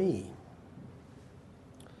for me.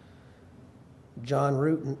 John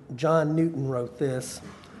Newton wrote this,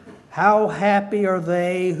 how happy are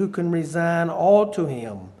they who can resign all to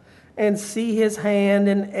him and see his hand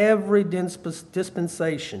in every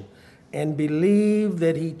dispensation and believe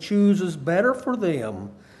that he chooses better for them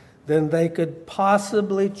than they could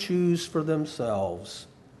possibly choose for themselves.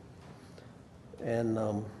 And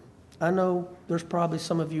I know there's probably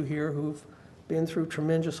some of you here who've been through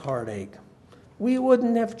tremendous heartache. We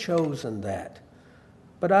wouldn't have chosen that.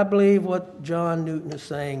 But I believe what John Newton is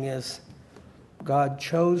saying is God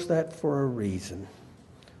chose that for a reason,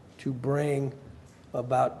 to bring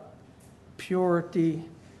about purity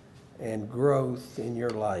and growth in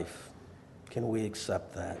your life. Can we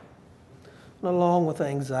accept that? And along with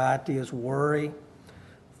anxiety is worry,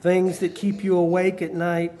 things that keep you awake at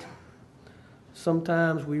night.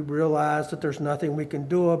 Sometimes we realize that there's nothing we can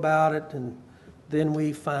do about it, and then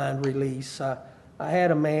we find release. I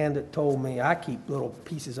had a man that told me, I keep little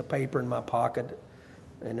pieces of paper in my pocket,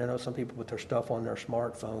 and some people put their stuff on their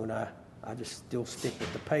smartphone. I just still stick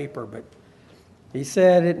with the paper, but he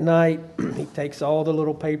said at night he takes all the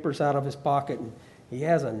little papers out of his pocket, and he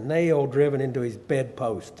has a nail driven into his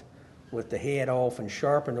bedpost with the head off and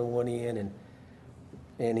sharpened on one end,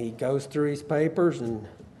 and he goes through his papers, and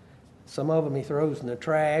some of them he throws in the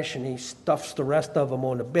trash, and he stuffs the rest of them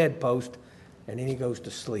on the bedpost, and then he goes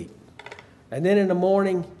to sleep. And then in the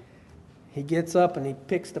morning, he gets up and he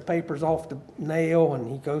picks the papers off the nail,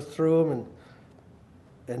 and he goes through them,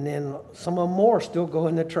 and then some of them more still go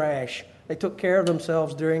in the trash. They took care of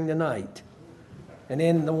themselves during the night. And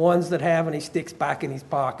then the ones that haven't, he sticks back in his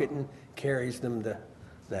pocket and carries them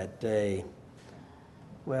that day.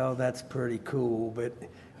 Well, that's pretty cool, but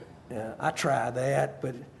I try that,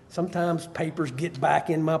 but sometimes papers get back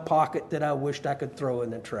in my pocket that I wished I could throw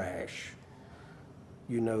in the trash.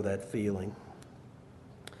 You know that feeling.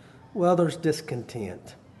 Well, there's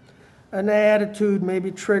discontent. An attitude may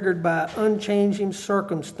be triggered by unchanging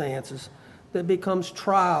circumstances that becomes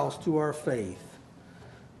trials to our faith.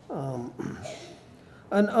 An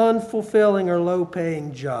unfulfilling or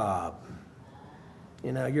low-paying job.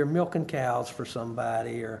 You're milking cows for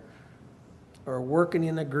somebody, or working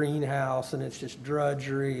in a greenhouse, and it's just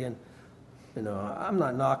drudgery. And I'm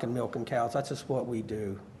not knocking milking cows. That's just what we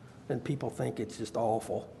do, and people think it's just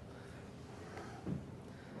awful.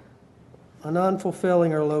 An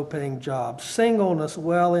unfulfilling or low-paying job. Singleness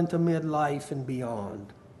well into midlife and beyond.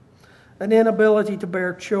 An inability to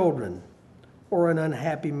bear children, or an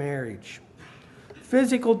unhappy marriage.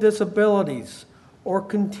 Physical disabilities or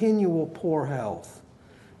continual poor health.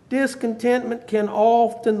 Discontentment can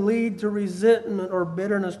often lead to resentment or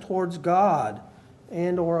bitterness towards God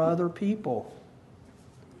and or other people.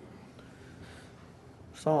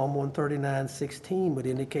 Psalm 139:16 would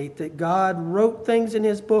indicate that God wrote things in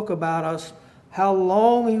his book about us, how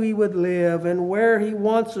long we would live and where he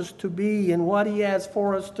wants us to be and what he has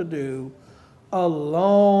for us to do a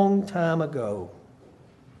long time ago.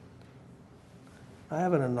 I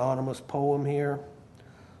have an anonymous poem here.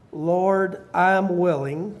 Lord, I am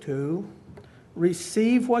willing to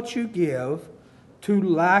receive what you give, to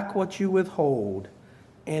lack what you withhold,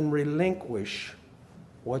 and relinquish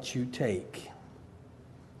what you take.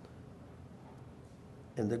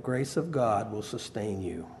 And the grace of God will sustain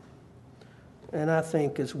you. And I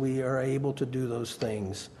think as we are able to do those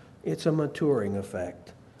things, It's a maturing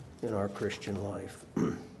effect in our Christian life.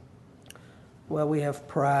 Well, we have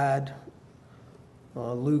pride.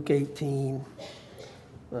 Luke 18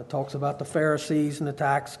 talks about the Pharisees and the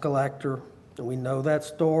tax collector, and we know that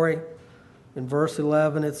story. In verse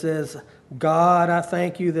 11 it says, God, I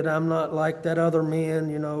thank you that I'm not like that other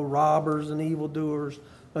men, robbers and evildoers,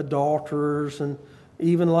 adulterers, and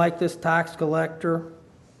even like this tax collector.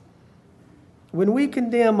 When we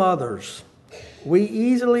condemn others, we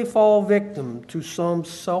easily fall victim to some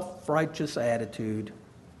self-righteous attitude.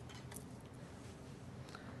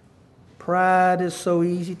 Pride is so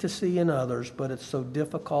easy to see in others, but it's so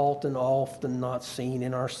difficult and often not seen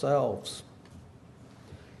in ourselves.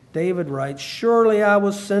 David writes, surely I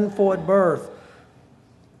was sinful at birth.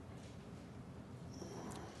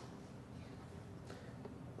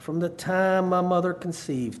 From the time my mother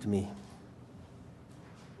conceived me.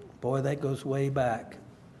 Boy, that goes way back.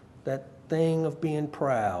 That thing of being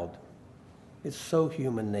proud is so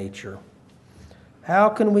human nature. How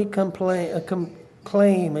can we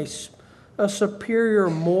claim a superior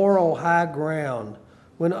moral high ground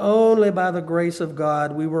when only by the grace of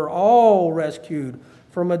God we were all rescued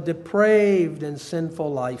from a depraved and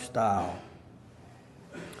sinful lifestyle?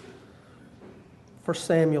 1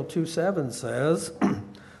 Samuel 2:7 says,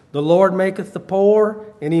 the Lord maketh the poor,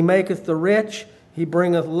 and he maketh the rich. He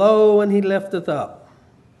bringeth low, and he lifteth up.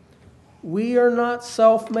 We are not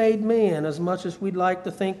self-made men as much as we'd like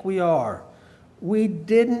to think we are. We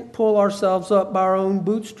didn't pull ourselves up by our own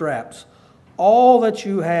bootstraps. All that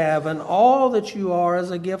you have and all that you are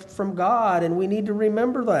is a gift from God, and we need to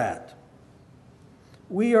remember that.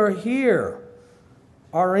 We are here.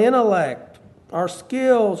 Our intellect, our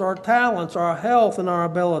skills, our talents, our health, and our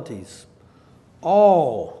abilities,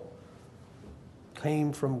 all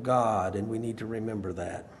came from God, and we need to remember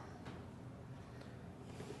that.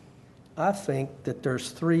 I think that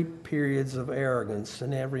there's 3 periods of arrogance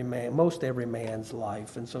in most every man's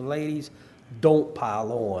life. And so, ladies, don't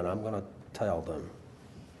pile on. I'm going to tell them.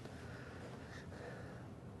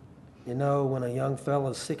 When a young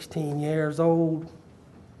fella's 16 years old,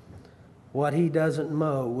 what he doesn't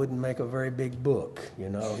mow wouldn't make a very big book.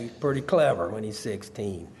 He's pretty clever when he's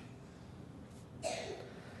 16.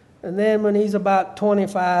 And then when he's about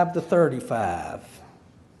 25 to 35,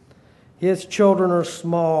 his children are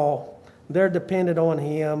small. They're dependent on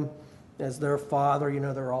him as their father.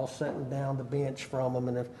 They're all sitting down the bench from him,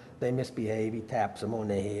 and if they misbehave, he taps them on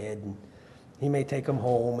the head. And he may take them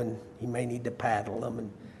home, and he may need to paddle them,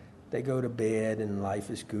 and they go to bed, and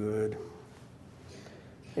life is good.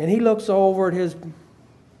 And he looks over at his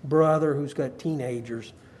brother who's got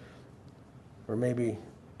teenagers, or maybe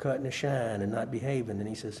cutting a shine and not behaving, and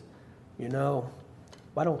he says,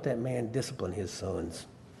 why don't that man discipline his sons?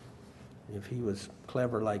 If he was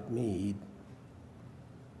clever like me,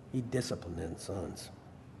 he'd discipline his sons.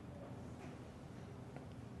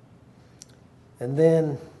 And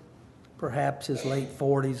then perhaps his late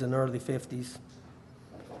 40s and early 50s.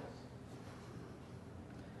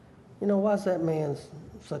 Why is that man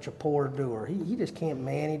such a poor doer? He just can't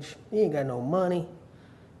manage. He ain't got no money.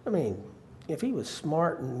 If he was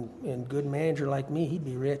smart and good manager like me, he'd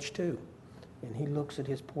be rich too. And he looks at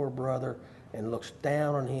his poor brother and looks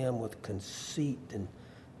down on him with conceit and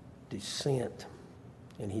dissent.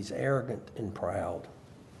 And he's arrogant and proud.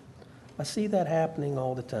 I see that happening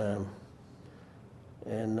all the time.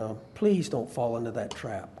 And please don't fall into that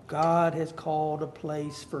trap. God has called a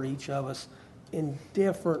place for each of us in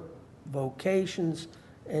different vocations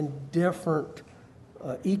and different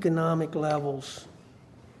economic levels.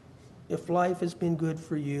 If life has been good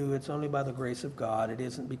for you, it's only by the grace of God. It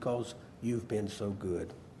isn't because you've been so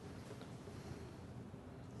good.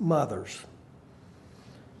 Mothers,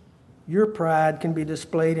 your pride can be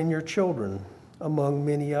displayed in your children among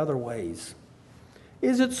many other ways.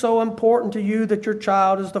 Is it so important to you that your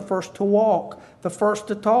child is the first to walk, the first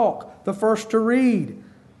to talk, the first to read,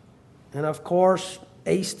 and of course,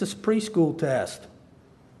 ace the preschool test?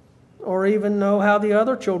 Or even know how the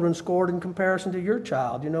other children scored in comparison to your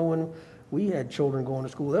child? When we had children going to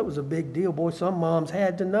school, that was a big deal. Boy, some moms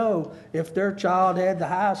had to know if their child had the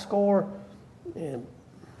highest score. And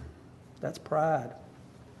that's pride.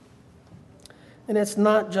 And it's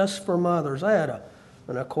not just for mothers. I had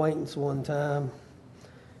an acquaintance one time,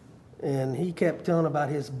 and he kept telling about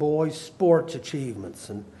his boys' sports achievements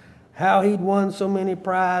and how he'd won so many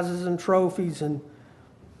prizes and trophies, and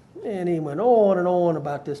he went on and on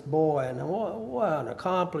about this boy, and what an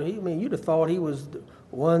accomplishment. You'd have thought he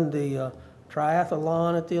won the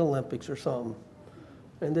triathlon at the Olympics or something.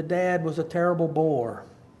 And the dad was a terrible bore,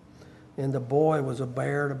 and the boy was a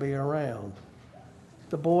bear to be around.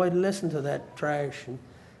 The boy listened to that trash and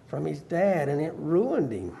from his dad, and it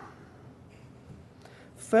ruined him.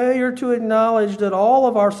 Failure to acknowledge that all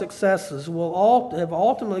of our successes have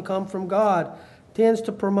ultimately come from God tends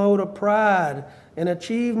to promote a pride, an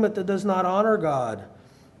achievement that does not honor God.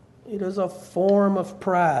 It is a form of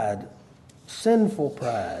pride, sinful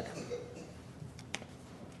pride.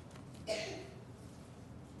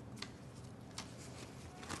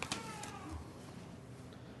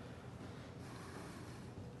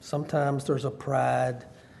 Sometimes there's a pride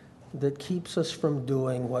that keeps us from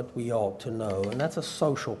doing what we ought to know, and that's a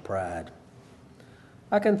social pride.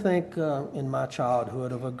 I can think in my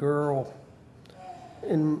childhood of a girl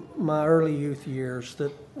in my early youth years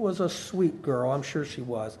that was a sweet girl. I'm sure she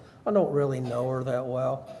was. I don't really know her that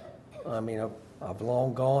well. I mean, I've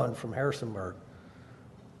long gone from Harrisonburg.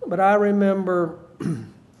 But I remember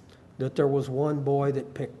that there was one boy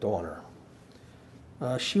that picked on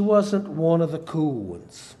her. She wasn't one of the cool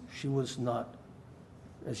ones. She was not,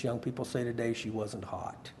 as young people say today, she wasn't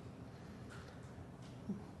hot.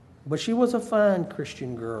 But she was a fine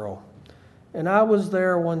Christian girl. And I was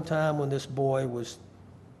there one time when this boy was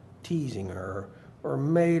teasing her or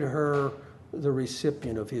made her the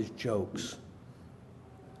recipient of his jokes.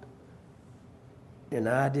 And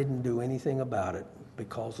I didn't do anything about it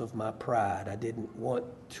because of my pride. I didn't want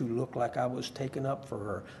to look like I was taken up for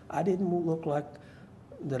her. I didn't look like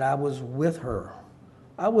that I was with her.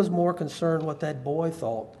 I was more concerned what that boy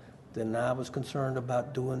thought than I was concerned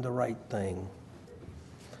about doing the right thing.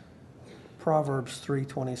 Proverbs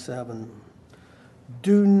 3:27.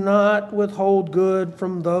 Do not withhold good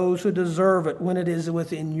from those who deserve it when it is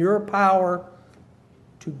within your power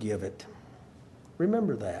to give it.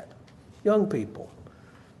 Remember that. Young people,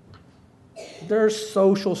 there's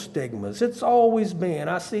social stigmas. It's always been.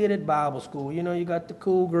 I see it at Bible school. You know, you got the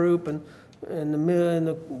cool group and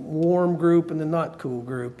the warm group and the not cool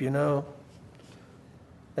group, you know.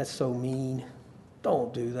 That's so mean.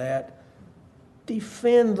 Don't do that.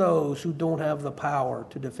 Defend those who don't have the power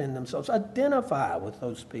to defend themselves. Identify with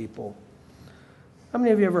those people. How many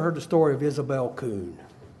of you ever heard the story of Isabel Kuhn?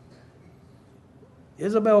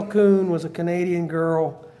 Isabel Kuhn was a Canadian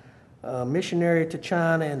girl, missionary to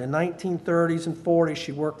China in the 1930s and 40s.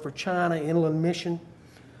 She worked for China Inland Mission.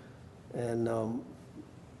 And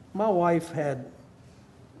my wife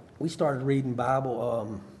we started reading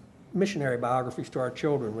missionary biographies to our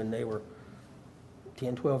children when they were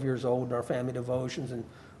 10, 12 years old in our family devotions. And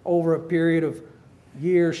over a period of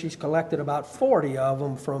years, she's collected about 40 of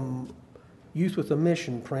them from Youth with a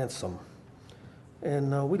Mission prints them.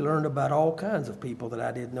 And we learned about all kinds of people that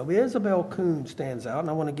I didn't know. But Isabel Kuhn stands out, and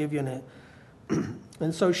I want to give you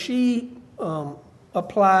and so she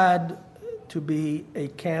applied to be a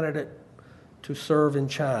candidate to serve in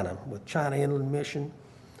China with China Inland Mission.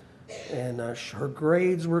 And her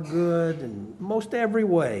grades were good in most every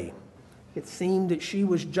way. It seemed that she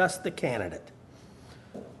was just the candidate.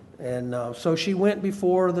 And so she went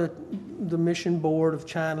before the mission board of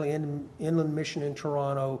China Inland Mission in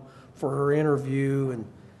Toronto for her interview,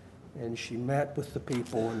 and she met with the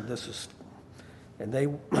people, and they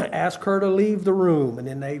asked her to leave the room, and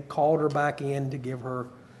then they called her back in to give her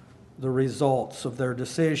the results of their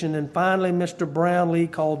decision. And finally, Mr. Brownlee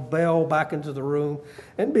called Bell back into the room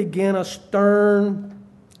and began a stern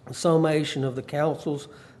summation of the council's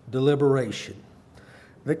deliberation.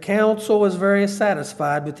 The council was very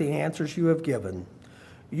satisfied with the answers you have given.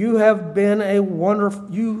 You have been a wonderful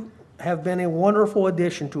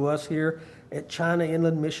addition to us here at China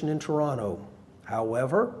Inland Mission in Toronto.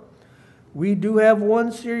 However, we do have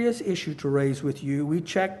one serious issue to raise with you. We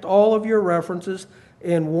checked all of your references,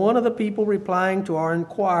 and one of the people replying to our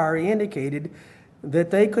inquiry indicated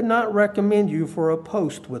that they could not recommend you for a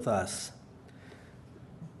post with us.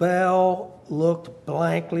 Bell looked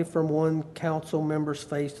blankly from one council member's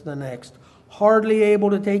face to the next, hardly able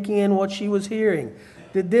to take in what she was hearing.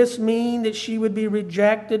 Did this mean that she would be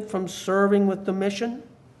rejected from serving with the mission?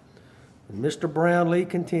 And Mr. Brownlee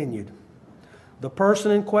continued. The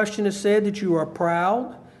person in question has said that you are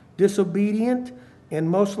proud, disobedient, and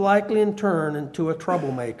most likely in turn into a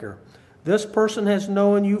troublemaker. This person has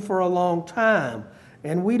known you for a long time,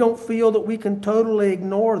 and we don't feel that we can totally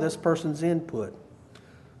ignore this person's input.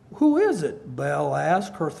 Who is it? Bell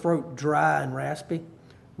asked, her throat dry and raspy.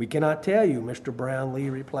 We cannot tell you, Mr. Brownlee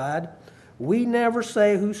replied. We never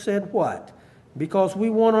say who said what, because we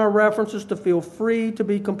want our references to feel free to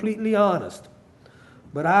be completely honest.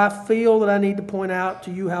 But I feel that I need to point out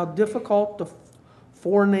to you how difficult the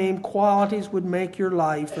forenamed qualities would make your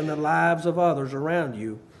life and the lives of others around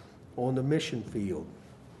you on the mission field.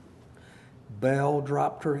 Belle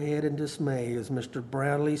dropped her head in dismay as Mr.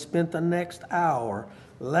 Brownlee spent the next hour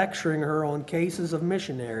lecturing her on cases of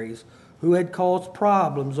missionaries who had caused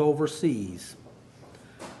problems overseas.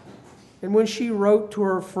 And when she wrote to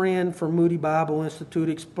her friend from Moody Bible Institute,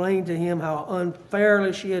 explained to him how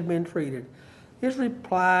unfairly she had been treated, his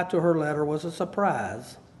reply to her letter was a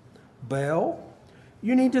surprise. Belle,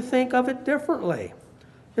 you need to think of it differently.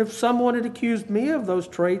 If someone had accused me of those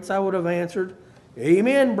traits, I would have answered,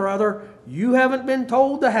 Amen, brother, you haven't been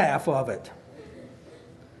told the half of it.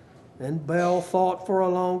 And Belle thought for a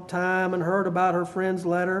long time and heard about her friend's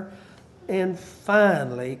letter and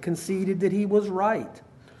finally conceded that he was right.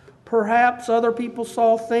 Perhaps other people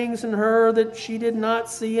saw things in her that she did not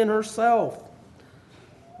see in herself.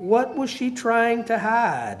 What was she trying to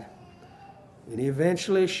hide? And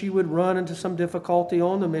eventually she would run into some difficulty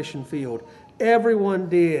on the mission field. Everyone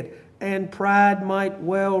did, and pride might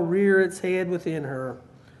well rear its head within her.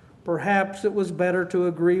 Perhaps it was better to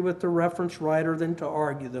agree with the reference writer than to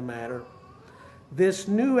argue the matter. This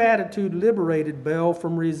new attitude liberated Belle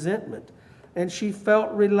from resentment, and she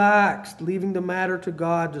felt relaxed, leaving the matter to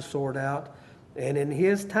God to sort out. And in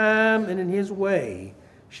His time and in His way,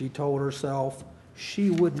 she told herself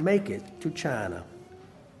she would make it to China.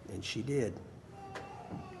 And she did.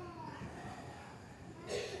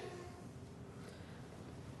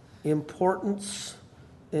 Importance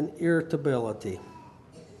and irritability.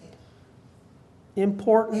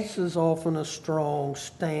 Importance is often a strong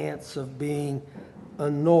stance of being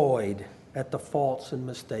annoyed at the faults and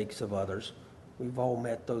mistakes of others. We've all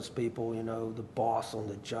met those people, the boss on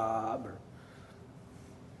the job, or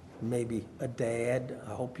maybe a dad.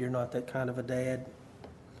 I hope you're not that kind of a dad.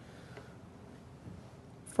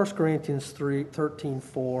 1 Corinthians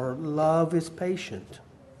 13:4, love is patient.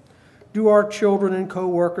 Do our children and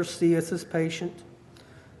co-workers see us as patient?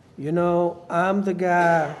 I'm the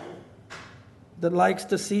guy that likes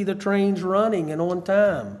to see the trains running and on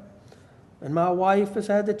time. And my wife has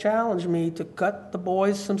had to challenge me to cut the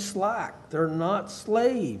boys some slack. They're not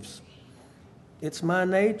slaves. It's my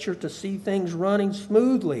nature to see things running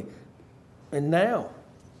smoothly. And now,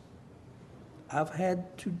 I've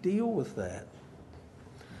had to deal with that.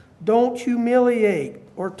 Don't humiliate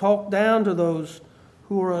or talk down to those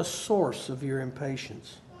who are a source of your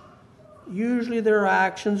impatience. Usually their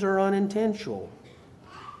actions are unintentional.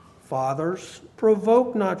 Fathers,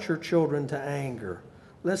 provoke not your children to anger,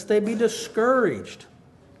 lest they be discouraged.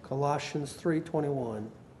 Colossians 3:21.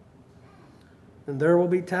 And there will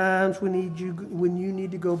be times when you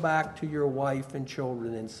need to go back to your wife and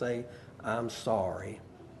children and say, I'm sorry.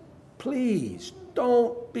 Please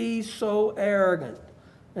don't be so arrogant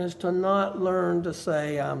as to not learn to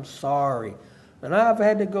say, I'm sorry. And I've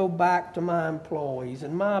had to go back to my employees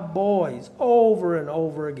and my boys over and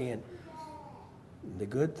over again. The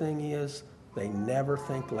good thing is they never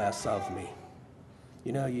think less of me.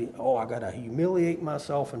 I got to humiliate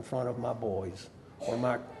myself in front of my boys.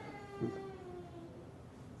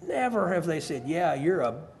 Never have they said, yeah, you're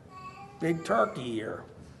a big turkey here.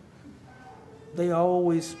 They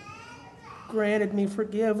always granted me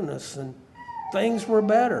forgiveness and things were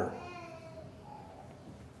better.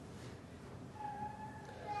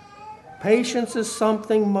 Patience is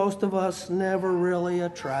something most of us never really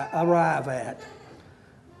arrive at,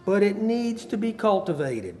 but it needs to be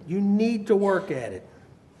cultivated. You need to work at it.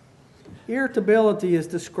 Irritability is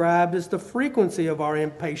described as the frequency of our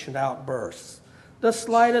impatient outbursts. The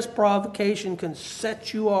slightest provocation can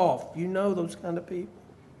set you off. You know those kind of people.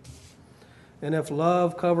 And if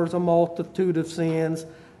love covers a multitude of sins,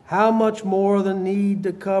 how much more the need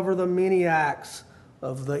to cover the many acts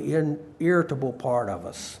of the irritable part of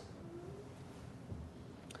us.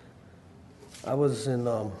 I was in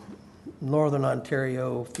northern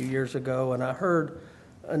Ontario a few years ago, and I heard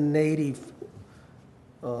a native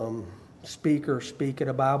speaker speak at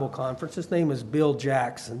a Bible conference. His name is Bill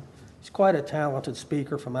Jackson. He's quite a talented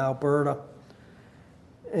speaker from Alberta.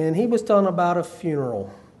 And he was telling about a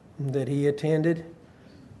funeral that he attended.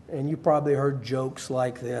 And you probably heard jokes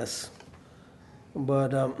like this.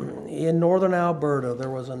 But in northern Alberta,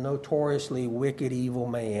 there was a notoriously wicked, evil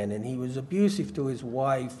man, and he was abusive to his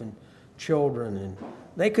wife and children, and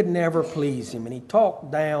they could never please him. And he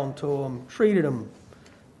talked down to them, treated them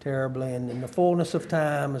terribly, and in the fullness of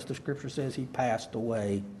time, as the scripture says, he passed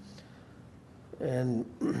away.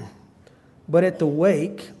 But at the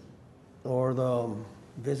wake, or the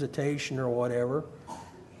visitation or whatever,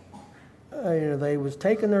 they was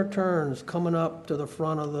taking their turns coming up to the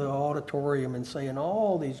front of the auditorium and saying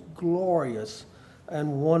all these glorious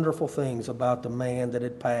and wonderful things about the man that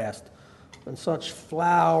had passed, and such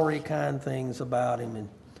flowery kind things about him. And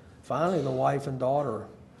finally the wife and daughter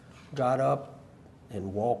got up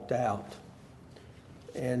and walked out.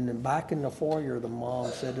 And back in the foyer, the mom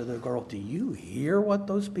said to the girl, "Do you hear what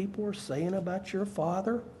those people are saying about your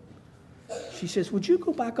father?" She says, "Would you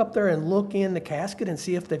go back up there and look in the casket and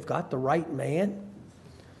see if they've got the right man?"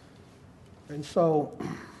 And so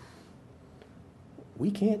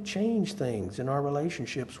we can't change things in our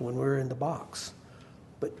relationships when we're in the box.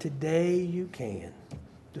 But today you can.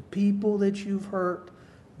 The people that you've hurt,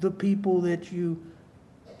 the people that you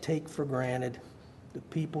take for granted, the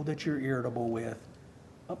people that you're irritable with,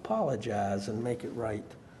 apologize and make it right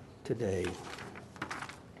today.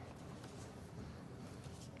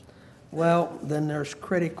 Well, then there's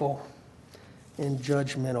critical and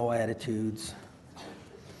judgmental attitudes.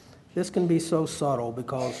 This can be so subtle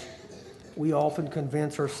because we often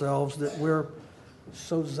convince ourselves that we're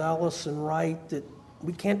so zealous and right that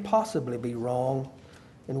we can't possibly be wrong.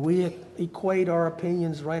 And we equate our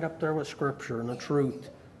opinions right up there with Scripture and the truth.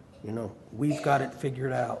 You know, we've got it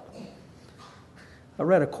figured out. I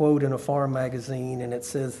read a quote in a farm magazine, and it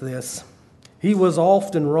says this: "He was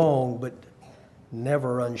often wrong, but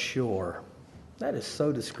never unsure." That is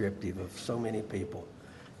so descriptive of so many people.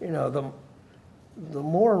 You know, the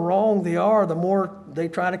more wrong they are, the more they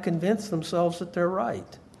try to convince themselves that they're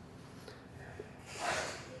right.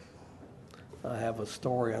 I have a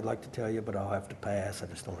story I'd like to tell you, but I'll have to pass. I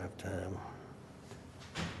just don't have time.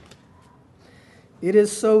 It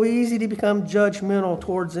is so easy to become judgmental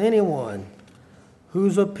towards anyone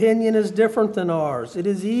whose opinion is different than ours. It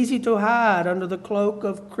is easy to hide under the cloak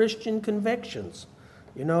of Christian convictions.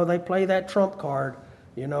 You know, they play that trump card.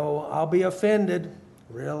 You know, I'll be offended.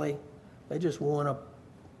 Really? They just want to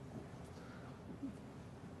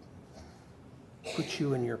put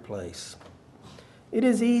you in your place. It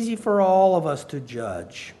is easy for all of us to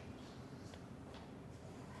judge.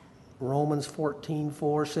 Romans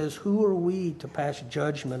 14:4 says, "Who are we to pass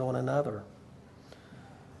judgment on another?"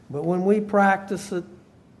 But when we practice it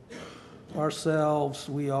ourselves,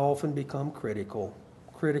 we often become critical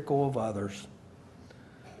of others.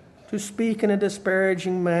 To speak in a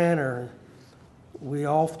disparaging manner, we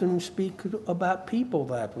often speak about people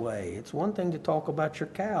that way. It's one thing to talk about your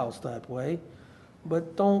cows that way,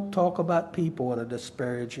 but don't talk about people in a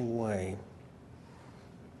disparaging way.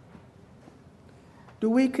 Do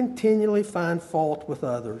we continually find fault with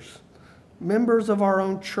others, members of our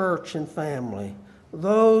own church and family,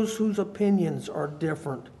 those whose opinions are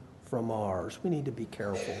different from ours? We need to be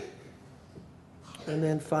careful. And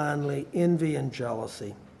then finally, envy and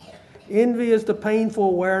jealousy. Envy is the painful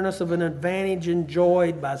awareness of an advantage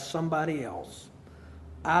enjoyed by somebody else.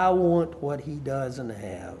 I want what he doesn't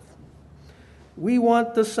have. We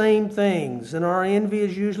want the same things, and our envy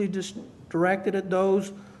is usually just directed at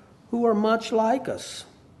those who are much like us: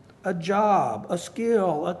 a job, a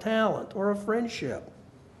skill, a talent, or a friendship.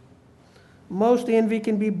 Most envy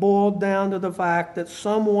can be boiled down to the fact that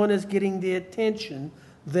someone is getting the attention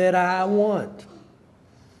that I want.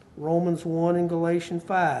 Romans 1 and Galatians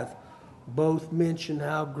 5 both mention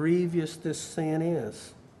how grievous this sin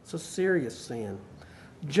is. It's a serious sin.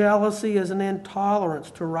 Jealousy is an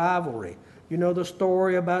intolerance to rivalry. You know the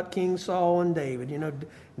story about King Saul and David. You know,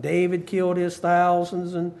 David killed his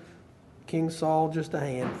thousands and King Saul just a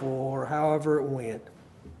handful, or however it went.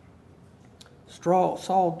 Saul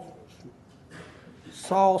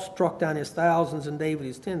struck down his thousands and David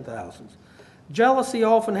his 10,000s. Jealousy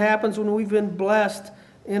often happens when we've been blessed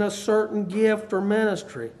in a certain gift or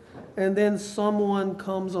ministry, and then someone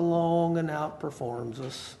comes along and outperforms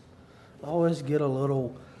us. I always get a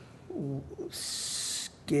little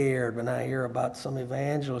scared when I hear about some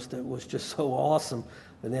evangelist that was just so awesome,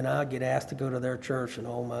 and then I get asked to go to their church, and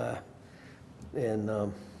oh my.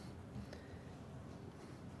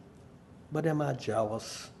 But am I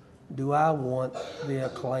jealous? Do I want the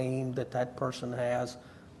acclaim that that person has?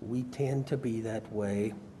 We tend to be that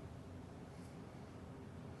way.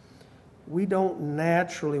 We don't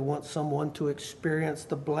naturally want someone to experience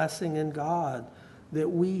the blessing in God that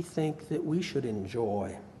we think that we should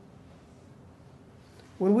enjoy.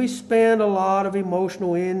 When we spend a lot of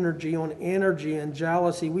emotional energy on energy and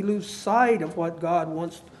jealousy, we lose sight of what God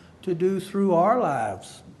wants to do through our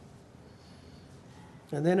lives.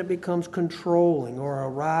 And then it becomes controlling or a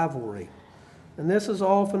rivalry. And this is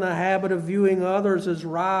often a habit of viewing others as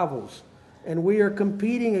rivals, and we are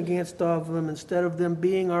competing against them instead of them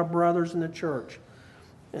being our brothers in the church.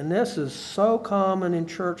 And this is so common in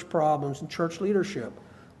church problems and church leadership,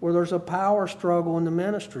 where there's a power struggle in the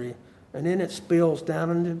ministry, and then it spills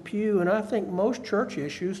down into the pew. And I think most church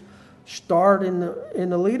issues start in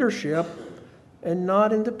the leadership and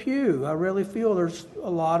not in the pew. I really feel there's a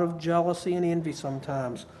lot of jealousy and envy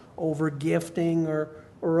sometimes over gifting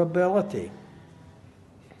or ability.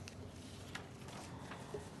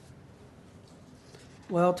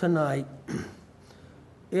 Well, tonight,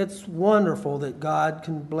 it's wonderful that God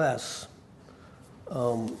can bless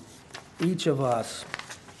each of us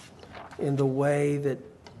in the way that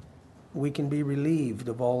we can be relieved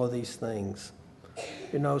of all of these things.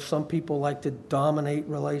 You know, some people like to dominate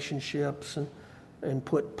relationships and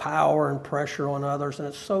put power and pressure on others, and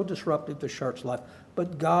it's so disruptive to church life.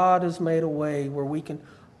 But God has made a way where we can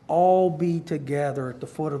all be together at the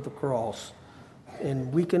foot of the cross,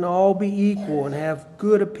 and we can all be equal and have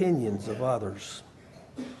good opinions of others.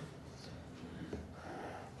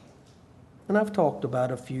 And I've talked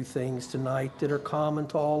about a few things tonight that are common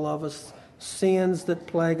to all of us, sins that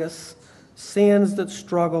plague us, sins that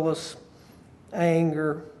struggle us,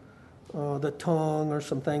 anger, the tongue, or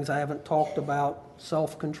some things I haven't talked about,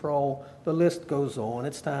 self-control. The list goes on.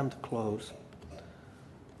 It's time to close.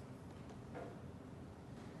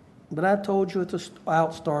 But I told you at the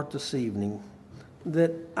outstart this evening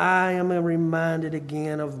that I am reminded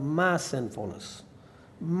again of my sinfulness,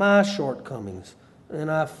 my shortcomings,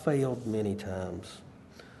 and I've failed many times.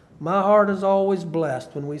 My heart is always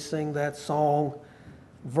blessed when we sing that song,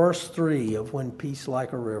 verse 3 of When Peace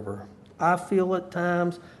Like a River. I feel at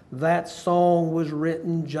times that song was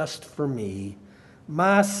written just for me.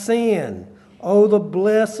 My sin, oh, the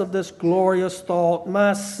bliss of this glorious thought,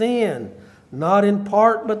 my sin, not in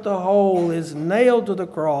part but the whole, is nailed to the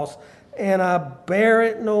cross, and I bear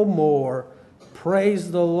it no more.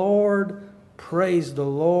 Praise the Lord,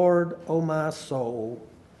 O my soul.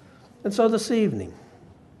 And so this evening,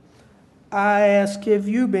 I ask, have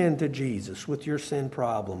you been to Jesus with your sin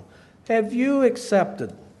problem? Have you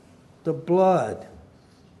accepted the blood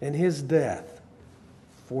and his death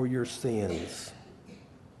for your sins?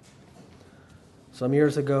 Some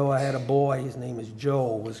years ago, I had a boy, his name is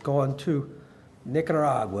Joel, was going to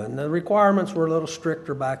Nicaragua, and the requirements were a little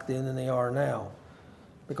stricter back then than they are now,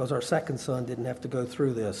 because our second son didn't have to go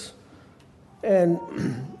through this. And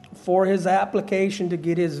for his application to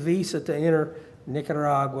get his visa to enter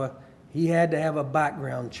Nicaragua, he had to have a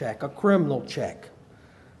background check, a criminal check.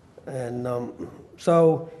 And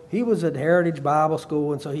so he was at Heritage Bible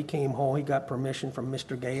School, and so he came home. He got permission from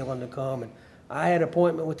Mr. Galen to come, and I had an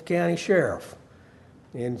appointment with the county sheriff.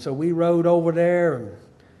 And so we rode over there,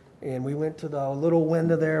 and we went to the little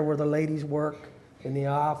window there where the ladies work in the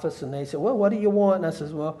office, and they said, well, what do you want? And I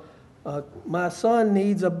said, well, my son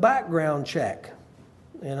needs a background check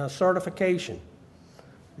and a certification.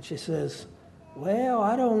 And she says, well,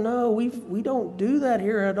 I don't know. We don't do that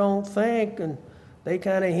here, I don't think. And they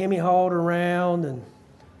kind of hemmy-hawed around,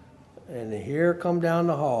 and here come down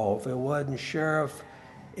the hall. If it wasn't Sheriff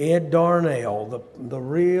Ed Darnell, the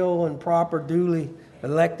real and proper duly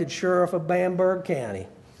elected sheriff of Bamberg County.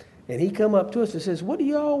 And he come up to us and says, what do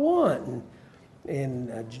y'all want?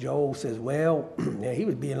 And Joel says, well, he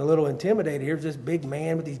was being a little intimidated. Here's this big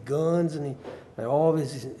man with these guns and all of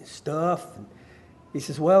his stuff. And he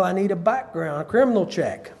says, well, I need a criminal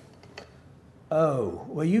check. Oh,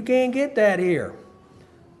 well, you can't get that here.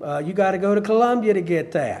 You got to go to Columbia to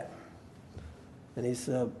get that. And he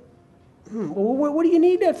said, well, what do you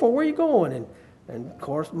need that for? Where are you going? And of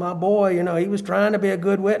course, my boy, he was trying to be a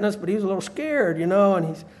good witness, but he was a little scared, and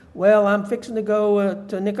he's, well, I'm fixing to go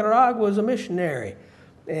to Nicaragua as a missionary.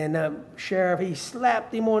 And Sheriff, he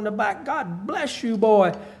slapped him on the back. God bless you,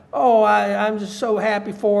 boy. Oh, I'm just so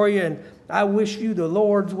happy for you, and I wish you the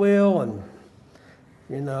Lord's will. And,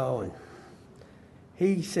 and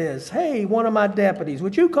he says, hey, one of my deputies,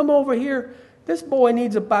 would you come over here? This boy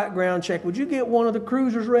needs a background check. Would you get one of the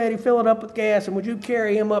cruisers ready, fill it up with gas, and would you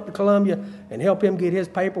carry him up to Columbia and help him get his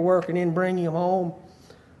paperwork and then bring him home?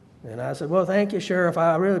 And I said, well, thank you, Sheriff.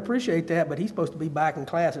 I really appreciate that, but he's supposed to be back in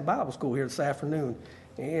class at Bible school here this afternoon.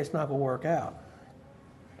 It's not going to work out.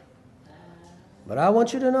 But I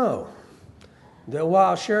want you to know that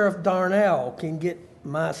while Sheriff Darnell can get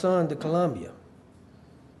my son to Columbia,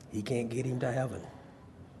 he can't get him to heaven.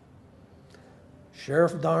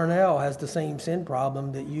 Sheriff Darnell has the same sin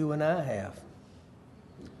problem that you and I have.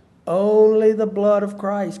 Only the blood of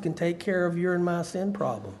Christ can take care of your and my sin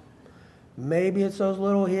problem. Maybe it's those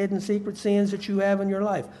little hidden secret sins that you have in your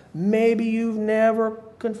life. Maybe you've never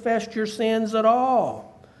confessed your sins at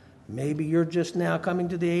all. Maybe you're just now coming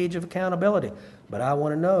to the age of accountability. But I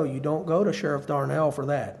want to know, you don't go to Sheriff Darnell for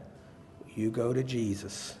that. You go to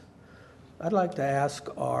Jesus. I'd like to ask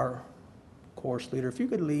our course leader if you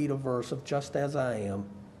could lead a verse of Just As I Am.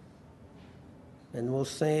 And we'll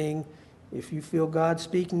sing. If you feel God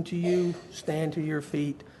speaking to you, stand to your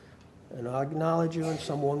feet. And I'll acknowledge you, and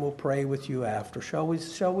someone will pray with you after. Shall we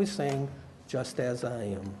sing Just As I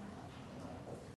Am?